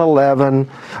 2011,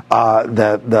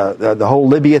 the whole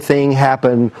Libya thing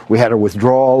happened. We had a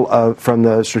withdrawal from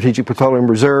the Strategic Petroleum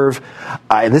Reserve.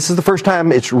 And this is the first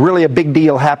time it's really a big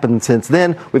deal happened since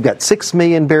then. We've got 6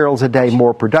 million barrels a day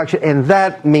more production, and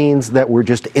that means that we're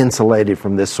just insulated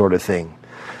from this sort of thing.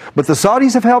 But the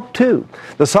Saudis have helped too.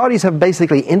 The Saudis have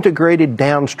basically integrated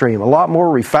downstream a lot more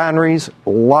refineries, a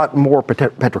lot more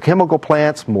petrochemical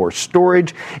plants, more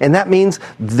storage, and that means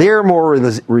they're more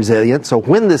resilient. So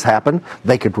when this happened,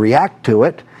 they could react to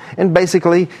it and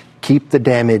basically keep the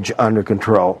damage under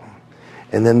control.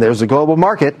 And then there's the global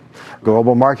market.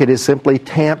 Global market is simply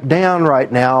tamped down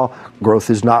right now. Growth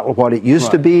is not what it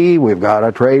used to be. We've got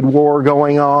a trade war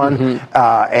going on,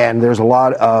 and there's a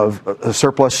lot of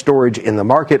surplus storage in the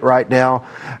market right now.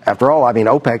 After all, I mean,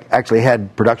 OPEC actually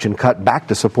had production cut back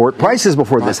to support prices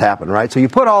before this happened, right? So you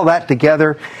put all that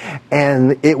together,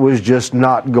 and it was just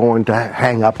not going to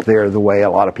hang up there the way a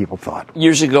lot of people thought.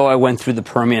 Years ago, I went through the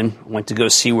Permian, went to go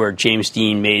see where James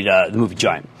Dean made the movie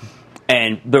Giant.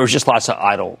 And there was just lots of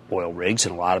idle oil rigs,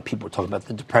 and a lot of people were talking about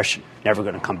the depression, never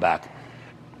going to come back.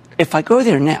 If I go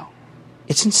there now,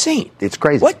 it's insane. It's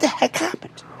crazy. What the heck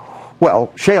happened?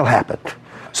 Well, shale happened.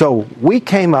 So we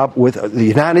came up with, the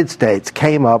United States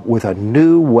came up with a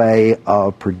new way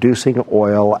of producing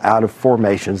oil out of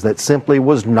formations that simply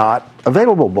was not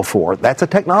available before. That's a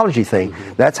technology thing.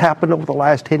 That's happened over the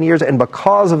last 10 years. And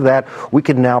because of that, we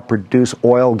can now produce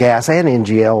oil, gas, and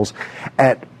NGLs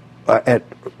at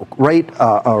rate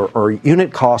or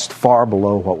unit cost far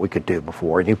below what we could do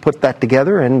before. And you put that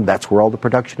together, and that's where all the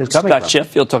production is coming from. Scott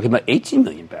Sheffield talking about 18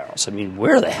 million barrels. I mean,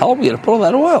 where the hell are we going to put all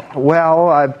that oil?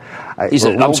 Well,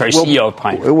 CEO of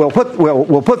Pine. We'll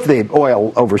put the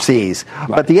oil overseas,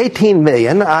 but the 18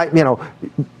 million,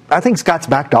 I think Scott's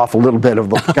backed off a little bit of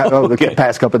the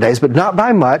past couple of days, but not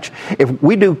by much. If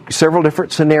we do several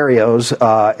different scenarios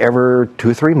every 2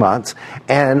 or 3 months,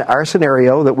 and our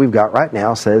scenario that we've got right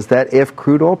now says that if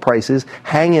crude oil prices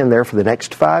hang in there for the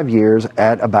next 5 years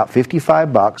at about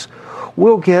 $55,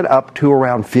 we'll get up to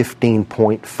around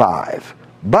 15.5.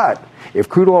 But if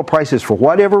crude oil prices, for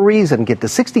whatever reason, get to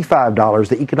 $65,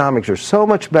 the economics are so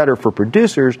much better for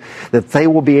producers that they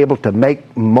will be able to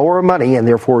make more money and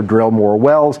therefore drill more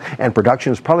wells, and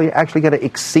production is probably actually going to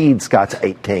exceed Scott's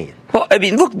 18. Well, I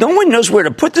mean, look, no one knows where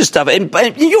to put this stuff. And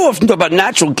you often talk about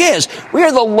natural gas. We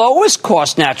are the lowest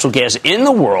cost natural gas in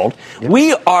the world.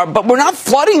 Yep. But we're not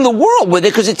flooding the world with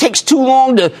it because it takes too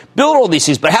long to build all these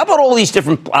things. But how about all these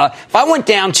different, if I went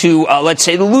down to, let's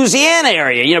say, the Louisiana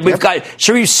area, we've got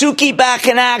Sharif Souki back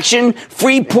in action,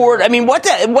 Freeport. I mean, how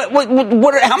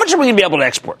much are we going to be able to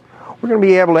export? We're going to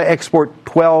be able to export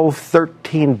 12,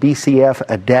 13 BCF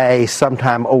a day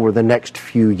sometime over the next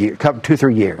few years,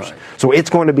 2-3 years. Right. So it's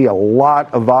going to be a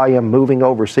lot of volume moving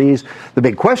overseas. The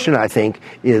big question, I think,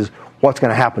 is what's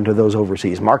going to happen to those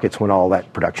overseas markets when all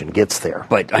that production gets there.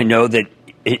 But I know that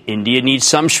India needs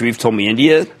some. Sharif told me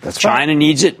India, China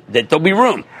needs it, that there'll be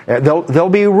room. There'll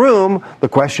be room. The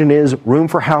question is room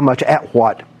for how much, at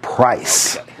what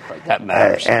price? Okay. Right. That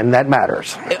matters. And that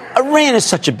matters. Iran is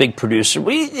such a big producer.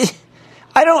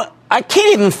 I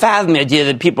can't even fathom the idea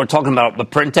that people are talking about a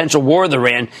potential war with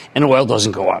Iran and oil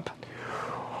doesn't go up.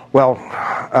 Well,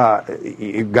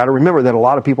 you've got to remember that a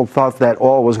lot of people thought that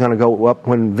oil was going to go up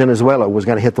when Venezuela was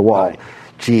going to hit the wall. Right.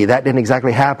 Gee, that didn't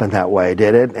exactly happen that way,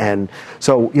 did it? And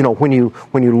so, when you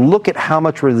look at how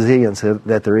much resilience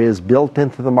that there is built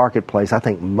into the marketplace, I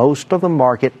think most of the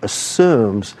market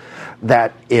assumes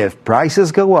that if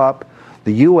prices go up,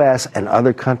 the U.S. and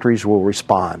other countries will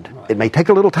respond. Right. It may take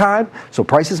a little time, so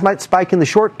prices might spike in the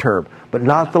short term, but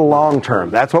not the long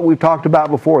term. That's what we've talked about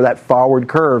before. That forward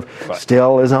curve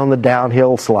still is on the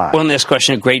downhill slide. One last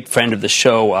question. A great friend of the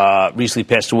show recently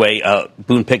passed away,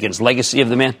 Boone Pickens. Legacy of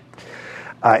the man?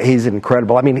 He's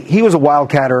incredible. I mean, he was a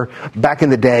wildcatter back in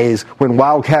the days when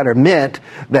wildcatter meant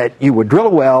that you would drill a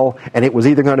well and it was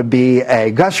either going to be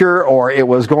a gusher or it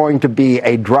was going to be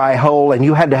a dry hole, and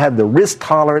you had to have the risk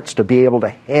tolerance to be able to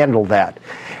handle that.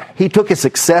 He took his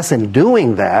success in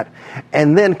doing that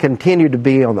and then continued to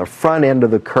be on the front end of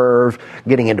the curve,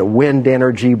 getting into wind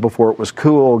energy before it was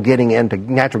cool, getting into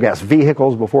natural gas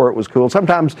vehicles before it was cool,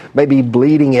 sometimes maybe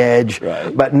bleeding edge,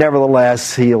 but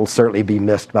nevertheless, he'll certainly be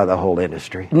missed by the whole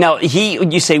industry. Now,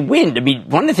 you say wind. I mean,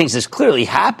 one of the things that's clearly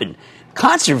happened,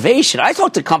 conservation. I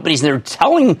talk to companies and they're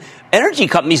telling energy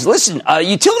companies, listen,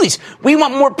 utilities, we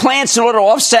want more plants in order to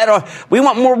offset we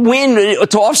want more wind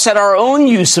to offset our own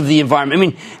use of the environment. I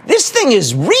mean, this thing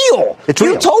is real. It's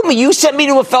real. You told me, you sent me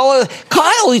to a fellow,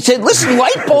 Kyle, he said, listen,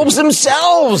 light bulbs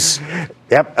themselves.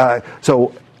 Yep.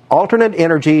 So alternate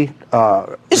energy,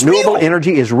 renewable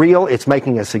energy is real. It's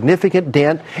making a significant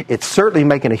dent. It's certainly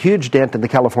making a huge dent in the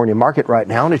California market right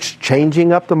now, and it's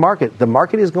changing up the market. The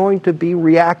market is going to be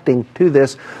reacting to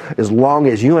this as long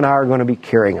as you and I are going to be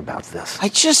caring about this.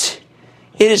 It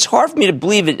is hard for me to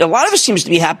believe it. A lot of it seems to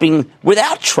be happening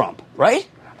without Trump, right?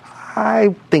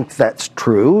 I think that's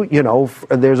true.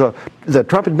 The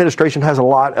Trump administration has a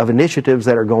lot of initiatives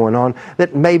that are going on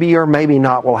that maybe or maybe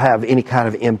not will have any kind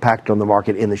of impact on the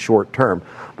market in the short term.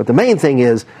 But the main thing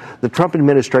is the Trump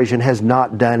administration has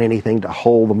not done anything to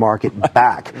hold the market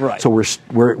back. Right. So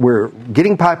we're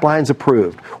getting pipelines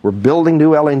approved. We're building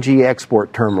new LNG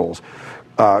export terminals.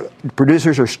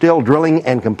 Producers are still drilling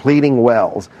and completing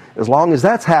wells. As long as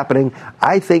that's happening,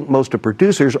 I think most of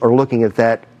producers are looking at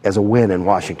that as a win in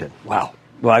Washington. Wow.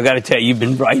 Well, I got to tell you, you've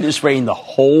been right in this rain the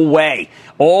whole way.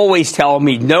 Always telling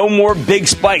me no more big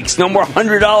spikes, no more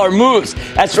 $100 moves.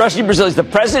 That's Rusty Braziel. He's the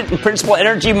president and principal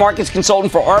energy markets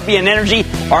consultant for RBN Energy,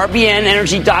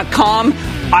 rbnenergy.com.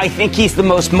 I think he's the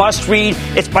most must-read.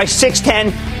 It's by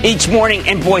 6:10 each morning.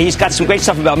 And, boy, he's got some great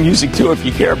stuff about music, too, if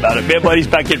you care about it. Man, buddy's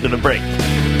back into the break.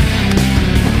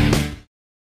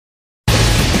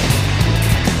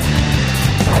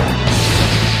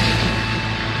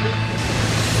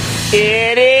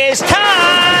 It is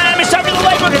time. It's time for the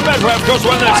lightning round.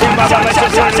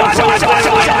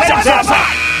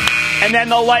 And then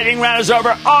the lightning round is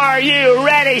over. Are you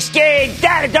ready? Ski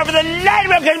down. It's time for the lightning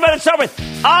round. Let's start with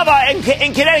Ava in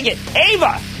Connecticut.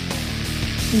 Ava.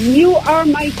 You are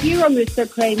my hero, Mr.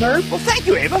 Cramer. Well, thank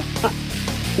you, Ava.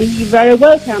 You're very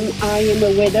welcome. I am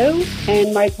a widow,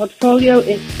 and my portfolio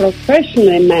is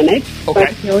professionally managed. Okay.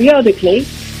 But periodically,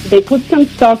 they put some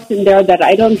stocks in there that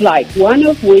I don't like, one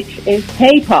of which is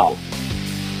PayPal.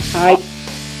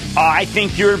 I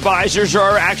think your advisors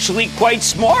are actually quite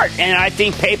smart, and I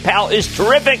think PayPal is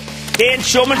terrific. Dan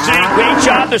Schulman's doing a great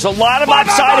job. There's a lot of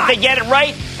upside if they get it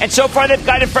right, and so far they've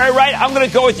got it very right. I'm going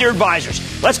to go with your advisors.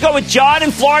 Let's go with John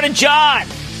in Florida. John.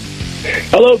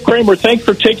 Hello, Cramer. Thanks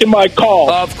for taking my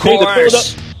call. Of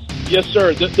course. Yes,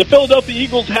 sir. The Philadelphia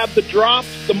Eagles have the drops.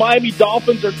 The Miami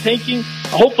Dolphins are tanking.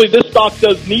 Hopefully this stock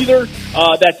does neither.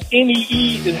 That's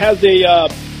NEE. It has a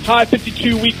high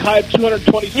 52-week high of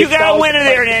 $226. You got a winner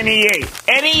there in NEE.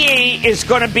 NEE is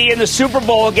going to be in the Super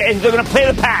Bowl again. They're going to play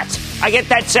the Pats. I get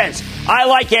that sense. I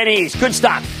like NEE. It's good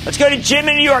stock. Let's go to Jim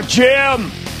in New York.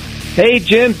 Jim. Hey,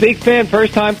 Jim. Big fan.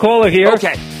 First-time caller here.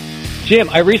 Okay. Jim,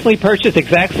 I recently purchased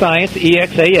Exact Science,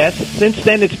 EXAS. Since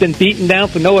then, it's been beaten down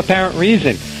for no apparent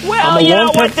reason. Well, you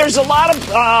know what? There's a lot of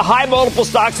high multiple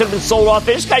stocks that have been sold off.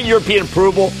 They just got European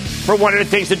approval for one of the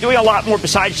things. They're doing a lot more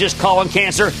besides just colon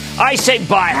cancer. I say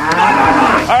buy.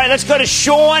 All right, let's go to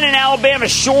Sean in Alabama.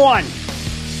 Sean.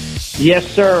 Yes,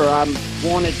 sir. I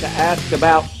wanted to ask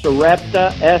about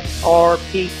Sarepta,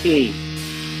 SRPT.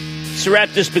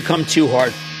 Sarepta's become too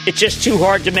hard. It's just too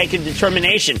hard to make a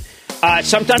determination.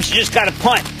 Sometimes you just got to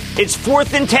punt. It's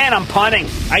 4th and 10. I'm punting.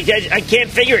 I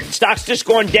can't figure it. Stock's just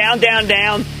going down, down,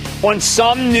 down on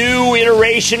some new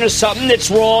iteration of something that's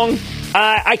wrong.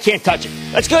 I can't touch it.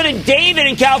 Let's go to David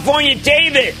in California.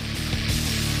 David.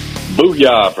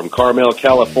 Booyah from Carmel,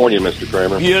 California, Mr.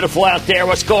 Cramer. Beautiful out there.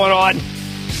 What's going on?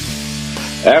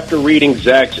 After reading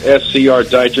Zach's SCR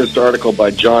Digest article by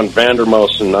John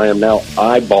Vandermosen, I am now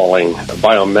eyeballing a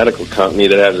biomedical company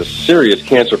that has a serious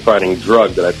cancer-fighting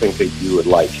drug that I think that you would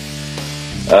like.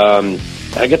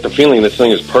 I get the feeling this thing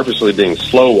is purposely being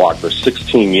slow-walked for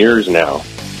 16 years now,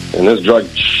 and this drug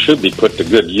should be put to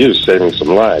good use, saving some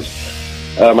lives.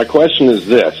 My question is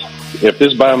this. If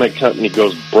this biomed company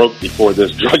goes broke before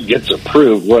this drug gets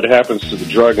approved, what happens to the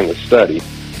drug in the study?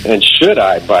 And should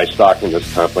I buy stock in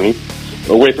this company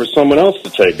or wait for someone else to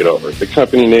take it over? The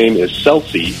company name is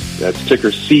Celsi. That's ticker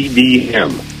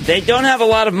CDM. They don't have a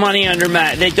lot of money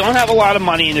They don't have a lot of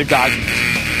money in their documents,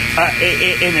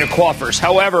 in their coffers.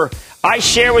 However, I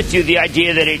share with you the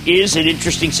idea that it is an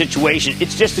interesting situation.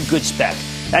 It's just a good spec.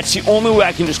 That's the only way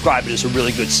I can describe it as a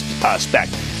really good spec.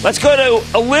 Let's go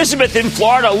to Elizabeth in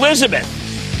Florida. Elizabeth.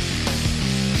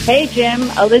 Hey, Jim.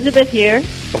 Elizabeth here.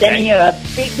 Sending you a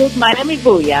big, big Miami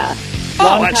booyah.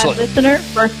 Long-time listener,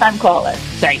 first-time caller.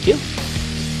 Thank you.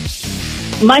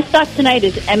 My stock tonight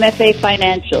is MFA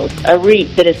Financials, a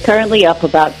REIT that is currently up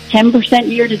about 10%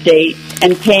 year-to-date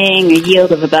and paying a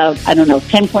yield of about,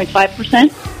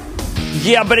 10.5%.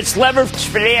 Yeah, but it's leveraged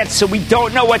finance, so we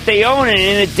don't know what they own. And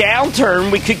in a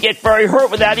downturn, we could get very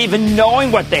hurt without even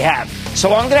knowing what they have.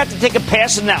 So I'm going to have to take a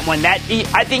pass on that one. I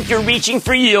think you're reaching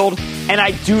for yield, and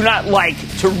I do not like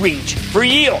to reach for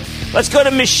yield. Let's go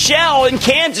to Michelle in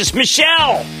Kansas.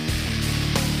 Michelle.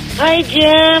 Hi,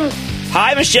 Jim.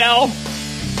 Hi, Michelle.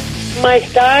 My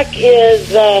stock is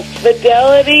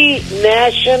Fidelity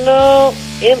National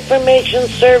Information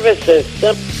Services.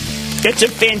 It's a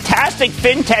fantastic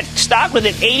fintech stock with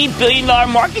an $80 billion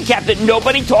market cap that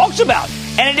nobody talks about.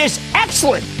 And it is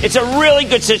excellent. It's a really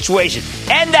good situation.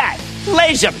 And that,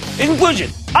 ladies and gentlemen, is the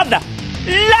conclusion of the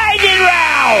Lightning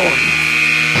Round.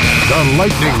 The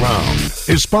Lightning Round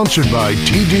is sponsored by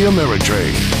TD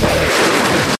Ameritrade.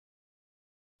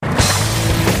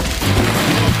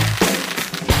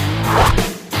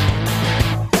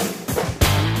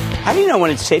 How do you know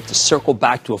when it's safe to circle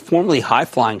back to a formerly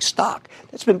high-flying stock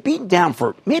that's been beaten down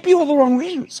for maybe all the wrong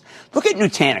reasons? Look at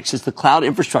Nutanix as the cloud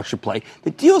infrastructure play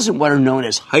that deals in what are known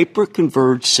as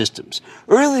hyper-converged systems.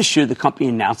 Earlier this year, the company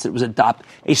announced that it was adopt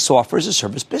a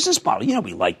software-as-a-service business model. You know,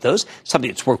 we like those, something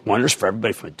that's worked wonders for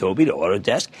everybody from Adobe to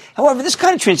Autodesk. However, this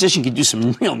kind of transition can do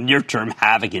some real near-term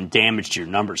havoc and damage to your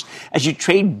numbers as you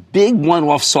trade big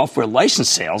one-off software license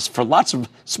sales for lots of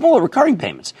smaller recurring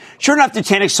payments. Sure enough,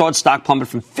 Nutanix saw its stock plummet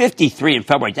from 53 in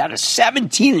February down to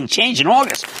 17 and change in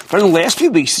August. But in the last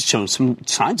few weeks, it's shown some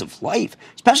signs of life,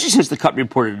 especially since the company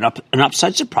reported an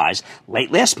upside surprise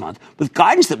late last month with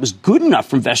guidance that was good enough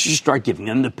for investors to start giving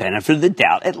them the benefit of the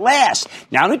doubt at last.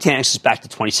 Now Nutanix is back to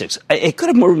 26. It could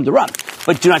have more room to run,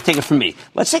 but do not take it from me.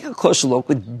 Let's take a closer look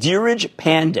with Dheeraj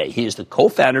Pandey. He is the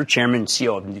co-founder, chairman, and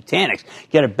CEO of Nutanix.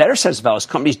 Get a better sense of how his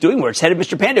company is doing, where it's headed.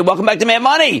 Mr. Pandey, welcome back to Mad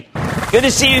Money. Good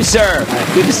to see you, sir.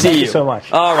 Good to see you. Thank you so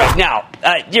much. All right. Now,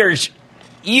 Dheeraj,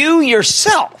 you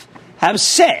yourself have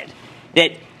said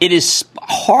that it is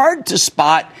hard to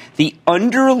spot the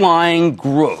underlying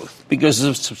growth because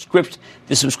of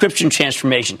the subscription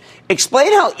transformation.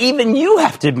 Explain how even you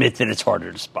have to admit that it's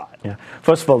harder to spot. Yeah.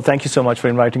 First of all, thank you so much for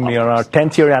inviting me on our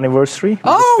 10th year anniversary. We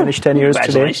just finished 10 years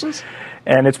congratulations. Today.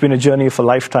 And it's been a journey of a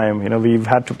lifetime. You know, we've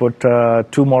had to put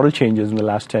 2 model changes in the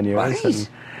last 10 years. Right.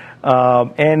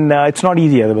 And it's not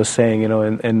easy, as I was saying,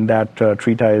 in that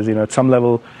treatise. At some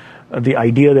level, the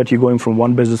idea that you're going from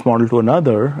one business model to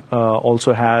another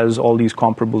also has all these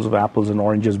comparables of apples and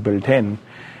oranges built in.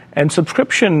 And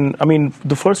subscription,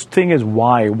 the first thing is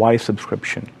why? Why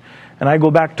subscription? And I go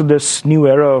back to this new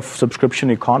era of subscription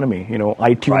economy,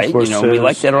 iTunes versus we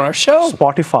like that on our show.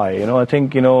 Spotify. I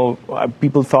think,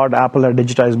 people thought Apple had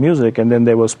digitized music, and then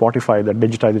there was Spotify that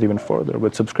digitized it even further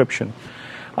with subscription.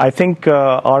 I think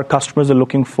our customers are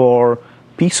looking for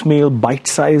piecemeal,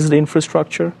 bite-sized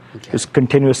infrastructure. It's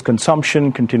continuous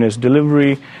consumption, continuous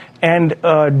delivery, and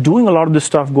doing a lot of this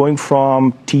stuff going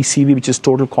from TCV, which is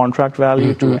total contract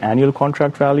value, to annual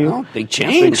contract value. Oh, big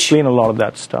change. To explain a lot of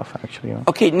that stuff, actually.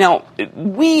 Okay, now,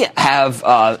 we have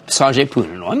Sanjay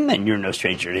Poonen on, and you're no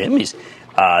stranger to him. He's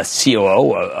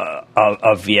COO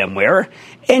of VMware,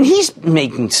 and he's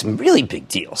making some really big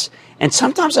deals. And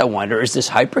sometimes I wonder, is this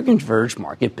hyper-converged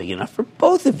market big enough for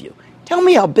both of you? Tell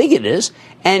me how big it is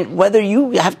and whether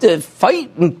you have to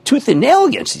fight tooth and nail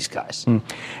against these guys.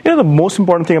 The most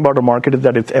important thing about our market is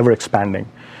that it's ever expanding.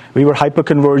 We were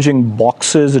hyper-converging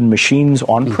boxes and machines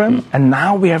on-prem, and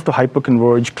now we have to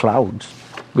hyper-converge clouds.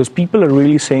 Because people are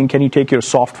really saying, can you take your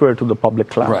software to the public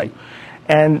cloud? Right.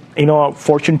 And,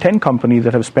 Fortune 10 companies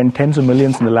that have spent tens of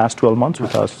millions in the last 12 months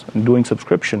with us and doing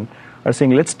subscription are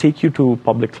saying, let's take you to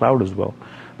public cloud as well.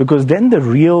 Because then the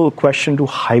real question to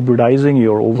hybridizing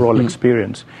your overall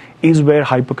experience is where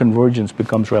hyperconvergence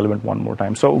becomes relevant one more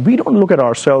time. So we don't look at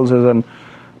ourselves as a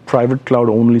private cloud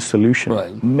only solution.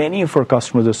 Right. Many of our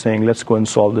customers are saying, let's go and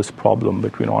solve this problem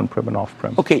between on-prem and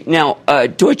off-prem. Okay, now,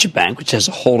 Deutsche Bank, which has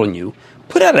a hold on you,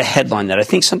 put out a headline that I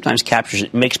think sometimes captures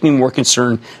it, makes me more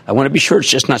concerned. I want to be sure it's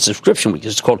just not subscription week.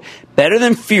 It's called Better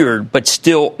Than Feared, but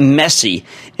Still Messy,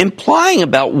 implying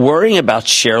about worrying about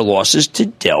share losses to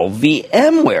Dell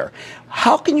VMware.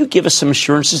 How can you give us some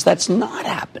assurances that's not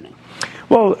happening?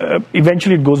 Well,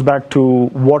 eventually it goes back to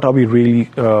what are we really,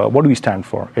 what do we stand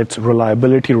for? It's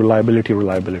reliability, reliability,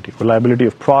 reliability. Reliability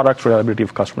of products, reliability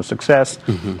of customer success,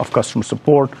 of customer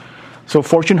support. So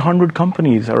Fortune 100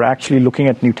 companies are actually looking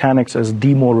at Nutanix as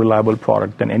the more reliable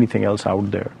product than anything else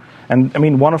out there. And I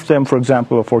mean, one of them, for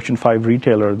example, a Fortune 5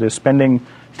 retailer, they're spending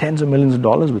tens of millions of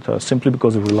dollars with us simply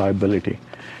because of reliability.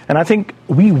 And I think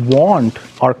we want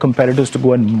our competitors to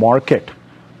go and market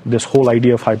this whole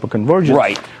idea of hyperconvergence.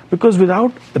 Right. Because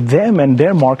without them and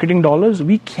their marketing dollars,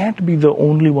 we can't be the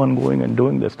only one going and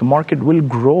doing this. The market will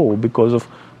grow because of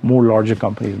more larger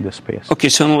companies in this space. Okay,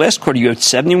 so in the last quarter, you had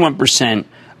 71%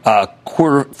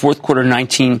 fourth quarter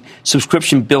 19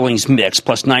 subscription billings mix,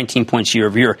 plus 19 points year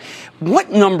over year.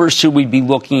 What numbers should we be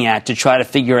looking at to try to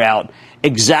figure out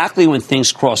exactly when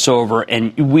things cross over,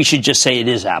 and we should just say it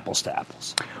is apples to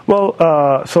apples? Well,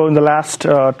 so in the last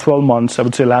 12 months, I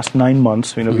would say last 9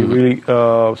 months, we really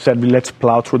said let's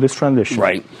plow through this transition.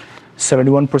 Right.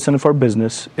 71% of our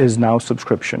business is now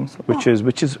subscription, which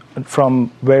is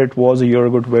from where it was a year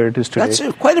ago to where it is today.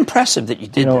 That's quite impressive that you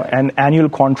did that. And annual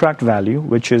contract value,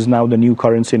 which is now the new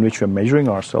currency in which we're measuring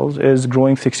ourselves, is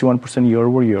growing 61% year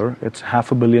over year. It's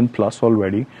 $500 million plus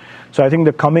already. So I think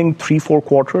the coming 3-4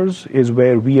 quarters is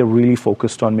where we are really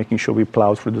focused on making sure we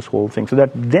plow through this whole thing so that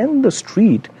then the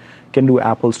street can do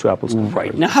apples to apples.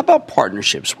 Right. Now, how about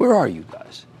partnerships? Where are you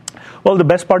guys? Well, the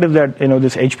best part is that,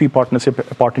 this HP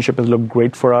partnership has looked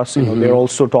great for us. They're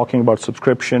also talking about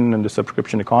subscription and the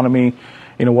subscription economy.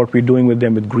 What we're doing with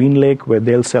them with GreenLake, where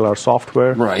they'll sell our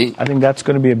software. Right. I think that's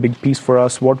going to be a big piece for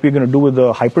us. What we're going to do with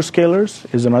the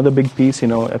hyperscalers is another big piece.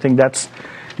 I think that's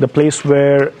the place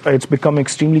where it's become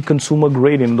extremely consumer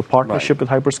grade. The partnership with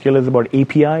hyperscalers is about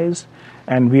APIs.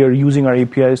 And we are using our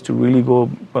APIs to really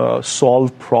go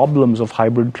solve problems of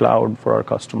hybrid cloud for our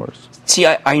customers. See,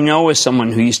 I know as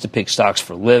someone who used to pick stocks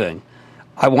for a living,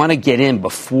 I want to get in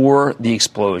before the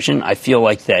explosion. I feel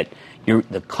like that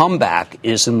the comeback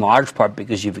is in large part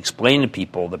because you've explained to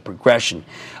people the progression.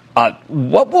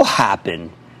 What will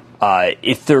happen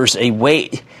if there's a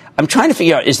way? I'm trying to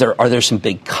figure out, are there some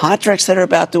big contracts that are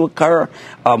about to occur?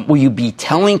 Will you be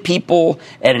telling people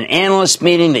at an analyst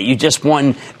meeting that you just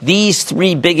won these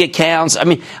 3 big accounts? I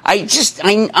mean,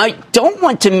 I don't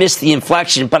want to miss the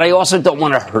inflection, but I also don't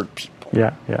want to hurt people.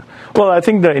 Yeah. Well, I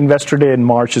think the Investor Day in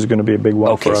March is going to be a big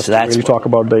one for us. So that's to really talk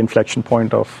about the inflection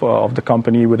point of the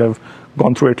company. We would have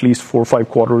gone through at least 4 or 5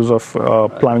 quarters of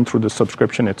plowing through the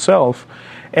subscription itself.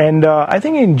 And I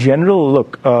think in general,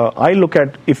 I look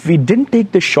at if we didn't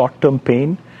take the short-term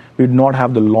pain, we would not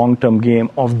have the long-term game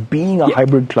of being a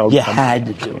hybrid cloud company. You had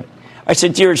to do it. I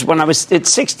said, Dheeraj, when I was at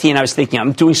 16, I was thinking,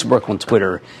 I'm doing some work on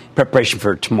Twitter in preparation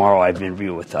for tomorrow. I have an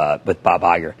interview with Bob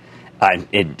Iger.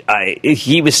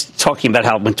 He was talking about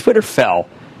how when Twitter fell,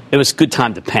 it was a good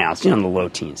time to pounce, in the low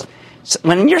teens. So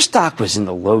when your stock was in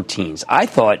the low teens, I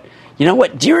thought, you know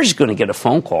what, Dheeraj is going to get a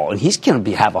phone call, and he's going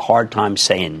to have a hard time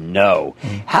saying no.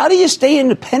 How do you stay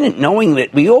independent knowing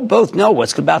that we all both know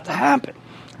what's about to happen?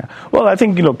 Well, I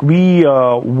think, we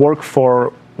work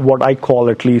for what I call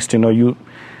at least,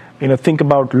 think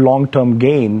about long-term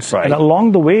gains. Right. And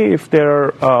along the way, if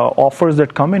there are offers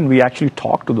that come in, we actually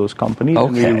talk to those companies.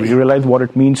 Okay. And we realize what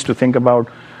it means to think about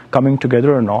coming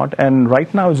together or not. And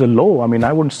right now is a low. I mean,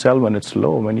 I wouldn't sell when it's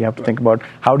low. When you have to think about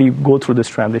how do you go through this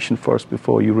transition first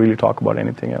before you really talk about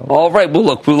anything else. All right. Well,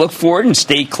 we look forward and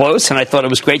stay close. And I thought it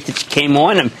was great that you came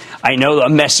on. And I know a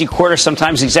messy quarter,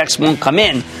 sometimes execs won't come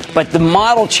in. But the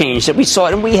model change that we saw,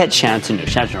 and we had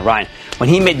Shantanu Ryan, when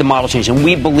he made the model change, and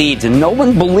we believed, and no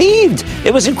one believed.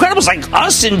 It was incredible. It's like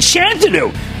us and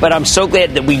Shantanu. But I'm so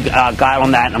glad that we got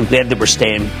on that, and I'm glad that we're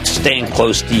staying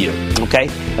close to you. Okay,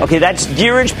 that's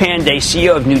Dheeraj Pandey,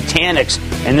 CEO of Nutanix,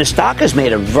 and the stock has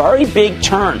made a very big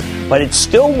turn, but it's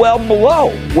still well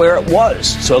below where it was.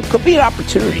 So it could be an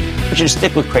opportunity. We should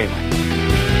stick with Cramer.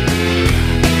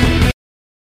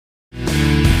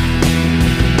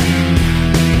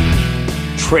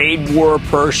 Trade war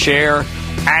per share.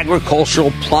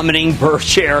 Agricultural plummeting per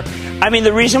share. I mean,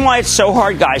 the reason why it's so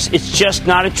hard, guys, it's just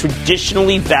not a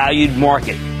traditionally valued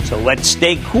market. So let's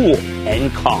stay cool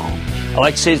and calm. I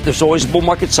like to say that there's always a bull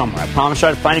market somewhere. I promise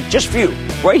I'll find it just for you,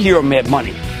 right here on Mad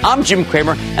Money. I'm Jim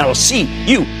Cramer, and I'll see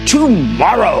you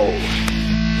tomorrow.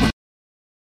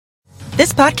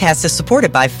 This podcast is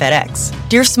supported by FedEx.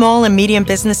 Dear small and medium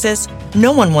businesses,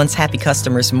 no one wants happy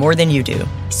customers more than you do.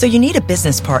 So you need a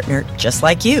business partner just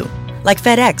like you. Like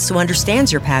FedEx, who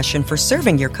understands your passion for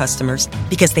serving your customers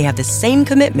because they have the same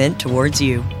commitment towards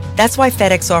you. That's why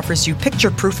FedEx offers you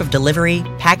picture proof of delivery,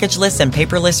 packageless and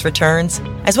paperless returns,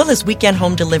 as well as weekend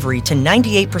home delivery to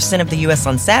 98% of the U.S.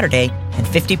 on Saturday and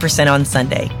 50% on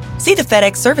Sunday. See the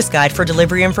FedEx service guide for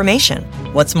delivery information.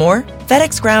 What's more,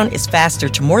 FedEx Ground is faster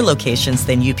to more locations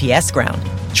than UPS Ground.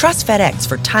 Trust FedEx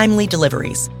for timely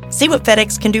deliveries. See what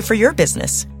FedEx can do for your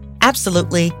business.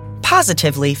 Absolutely,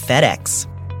 positively FedEx.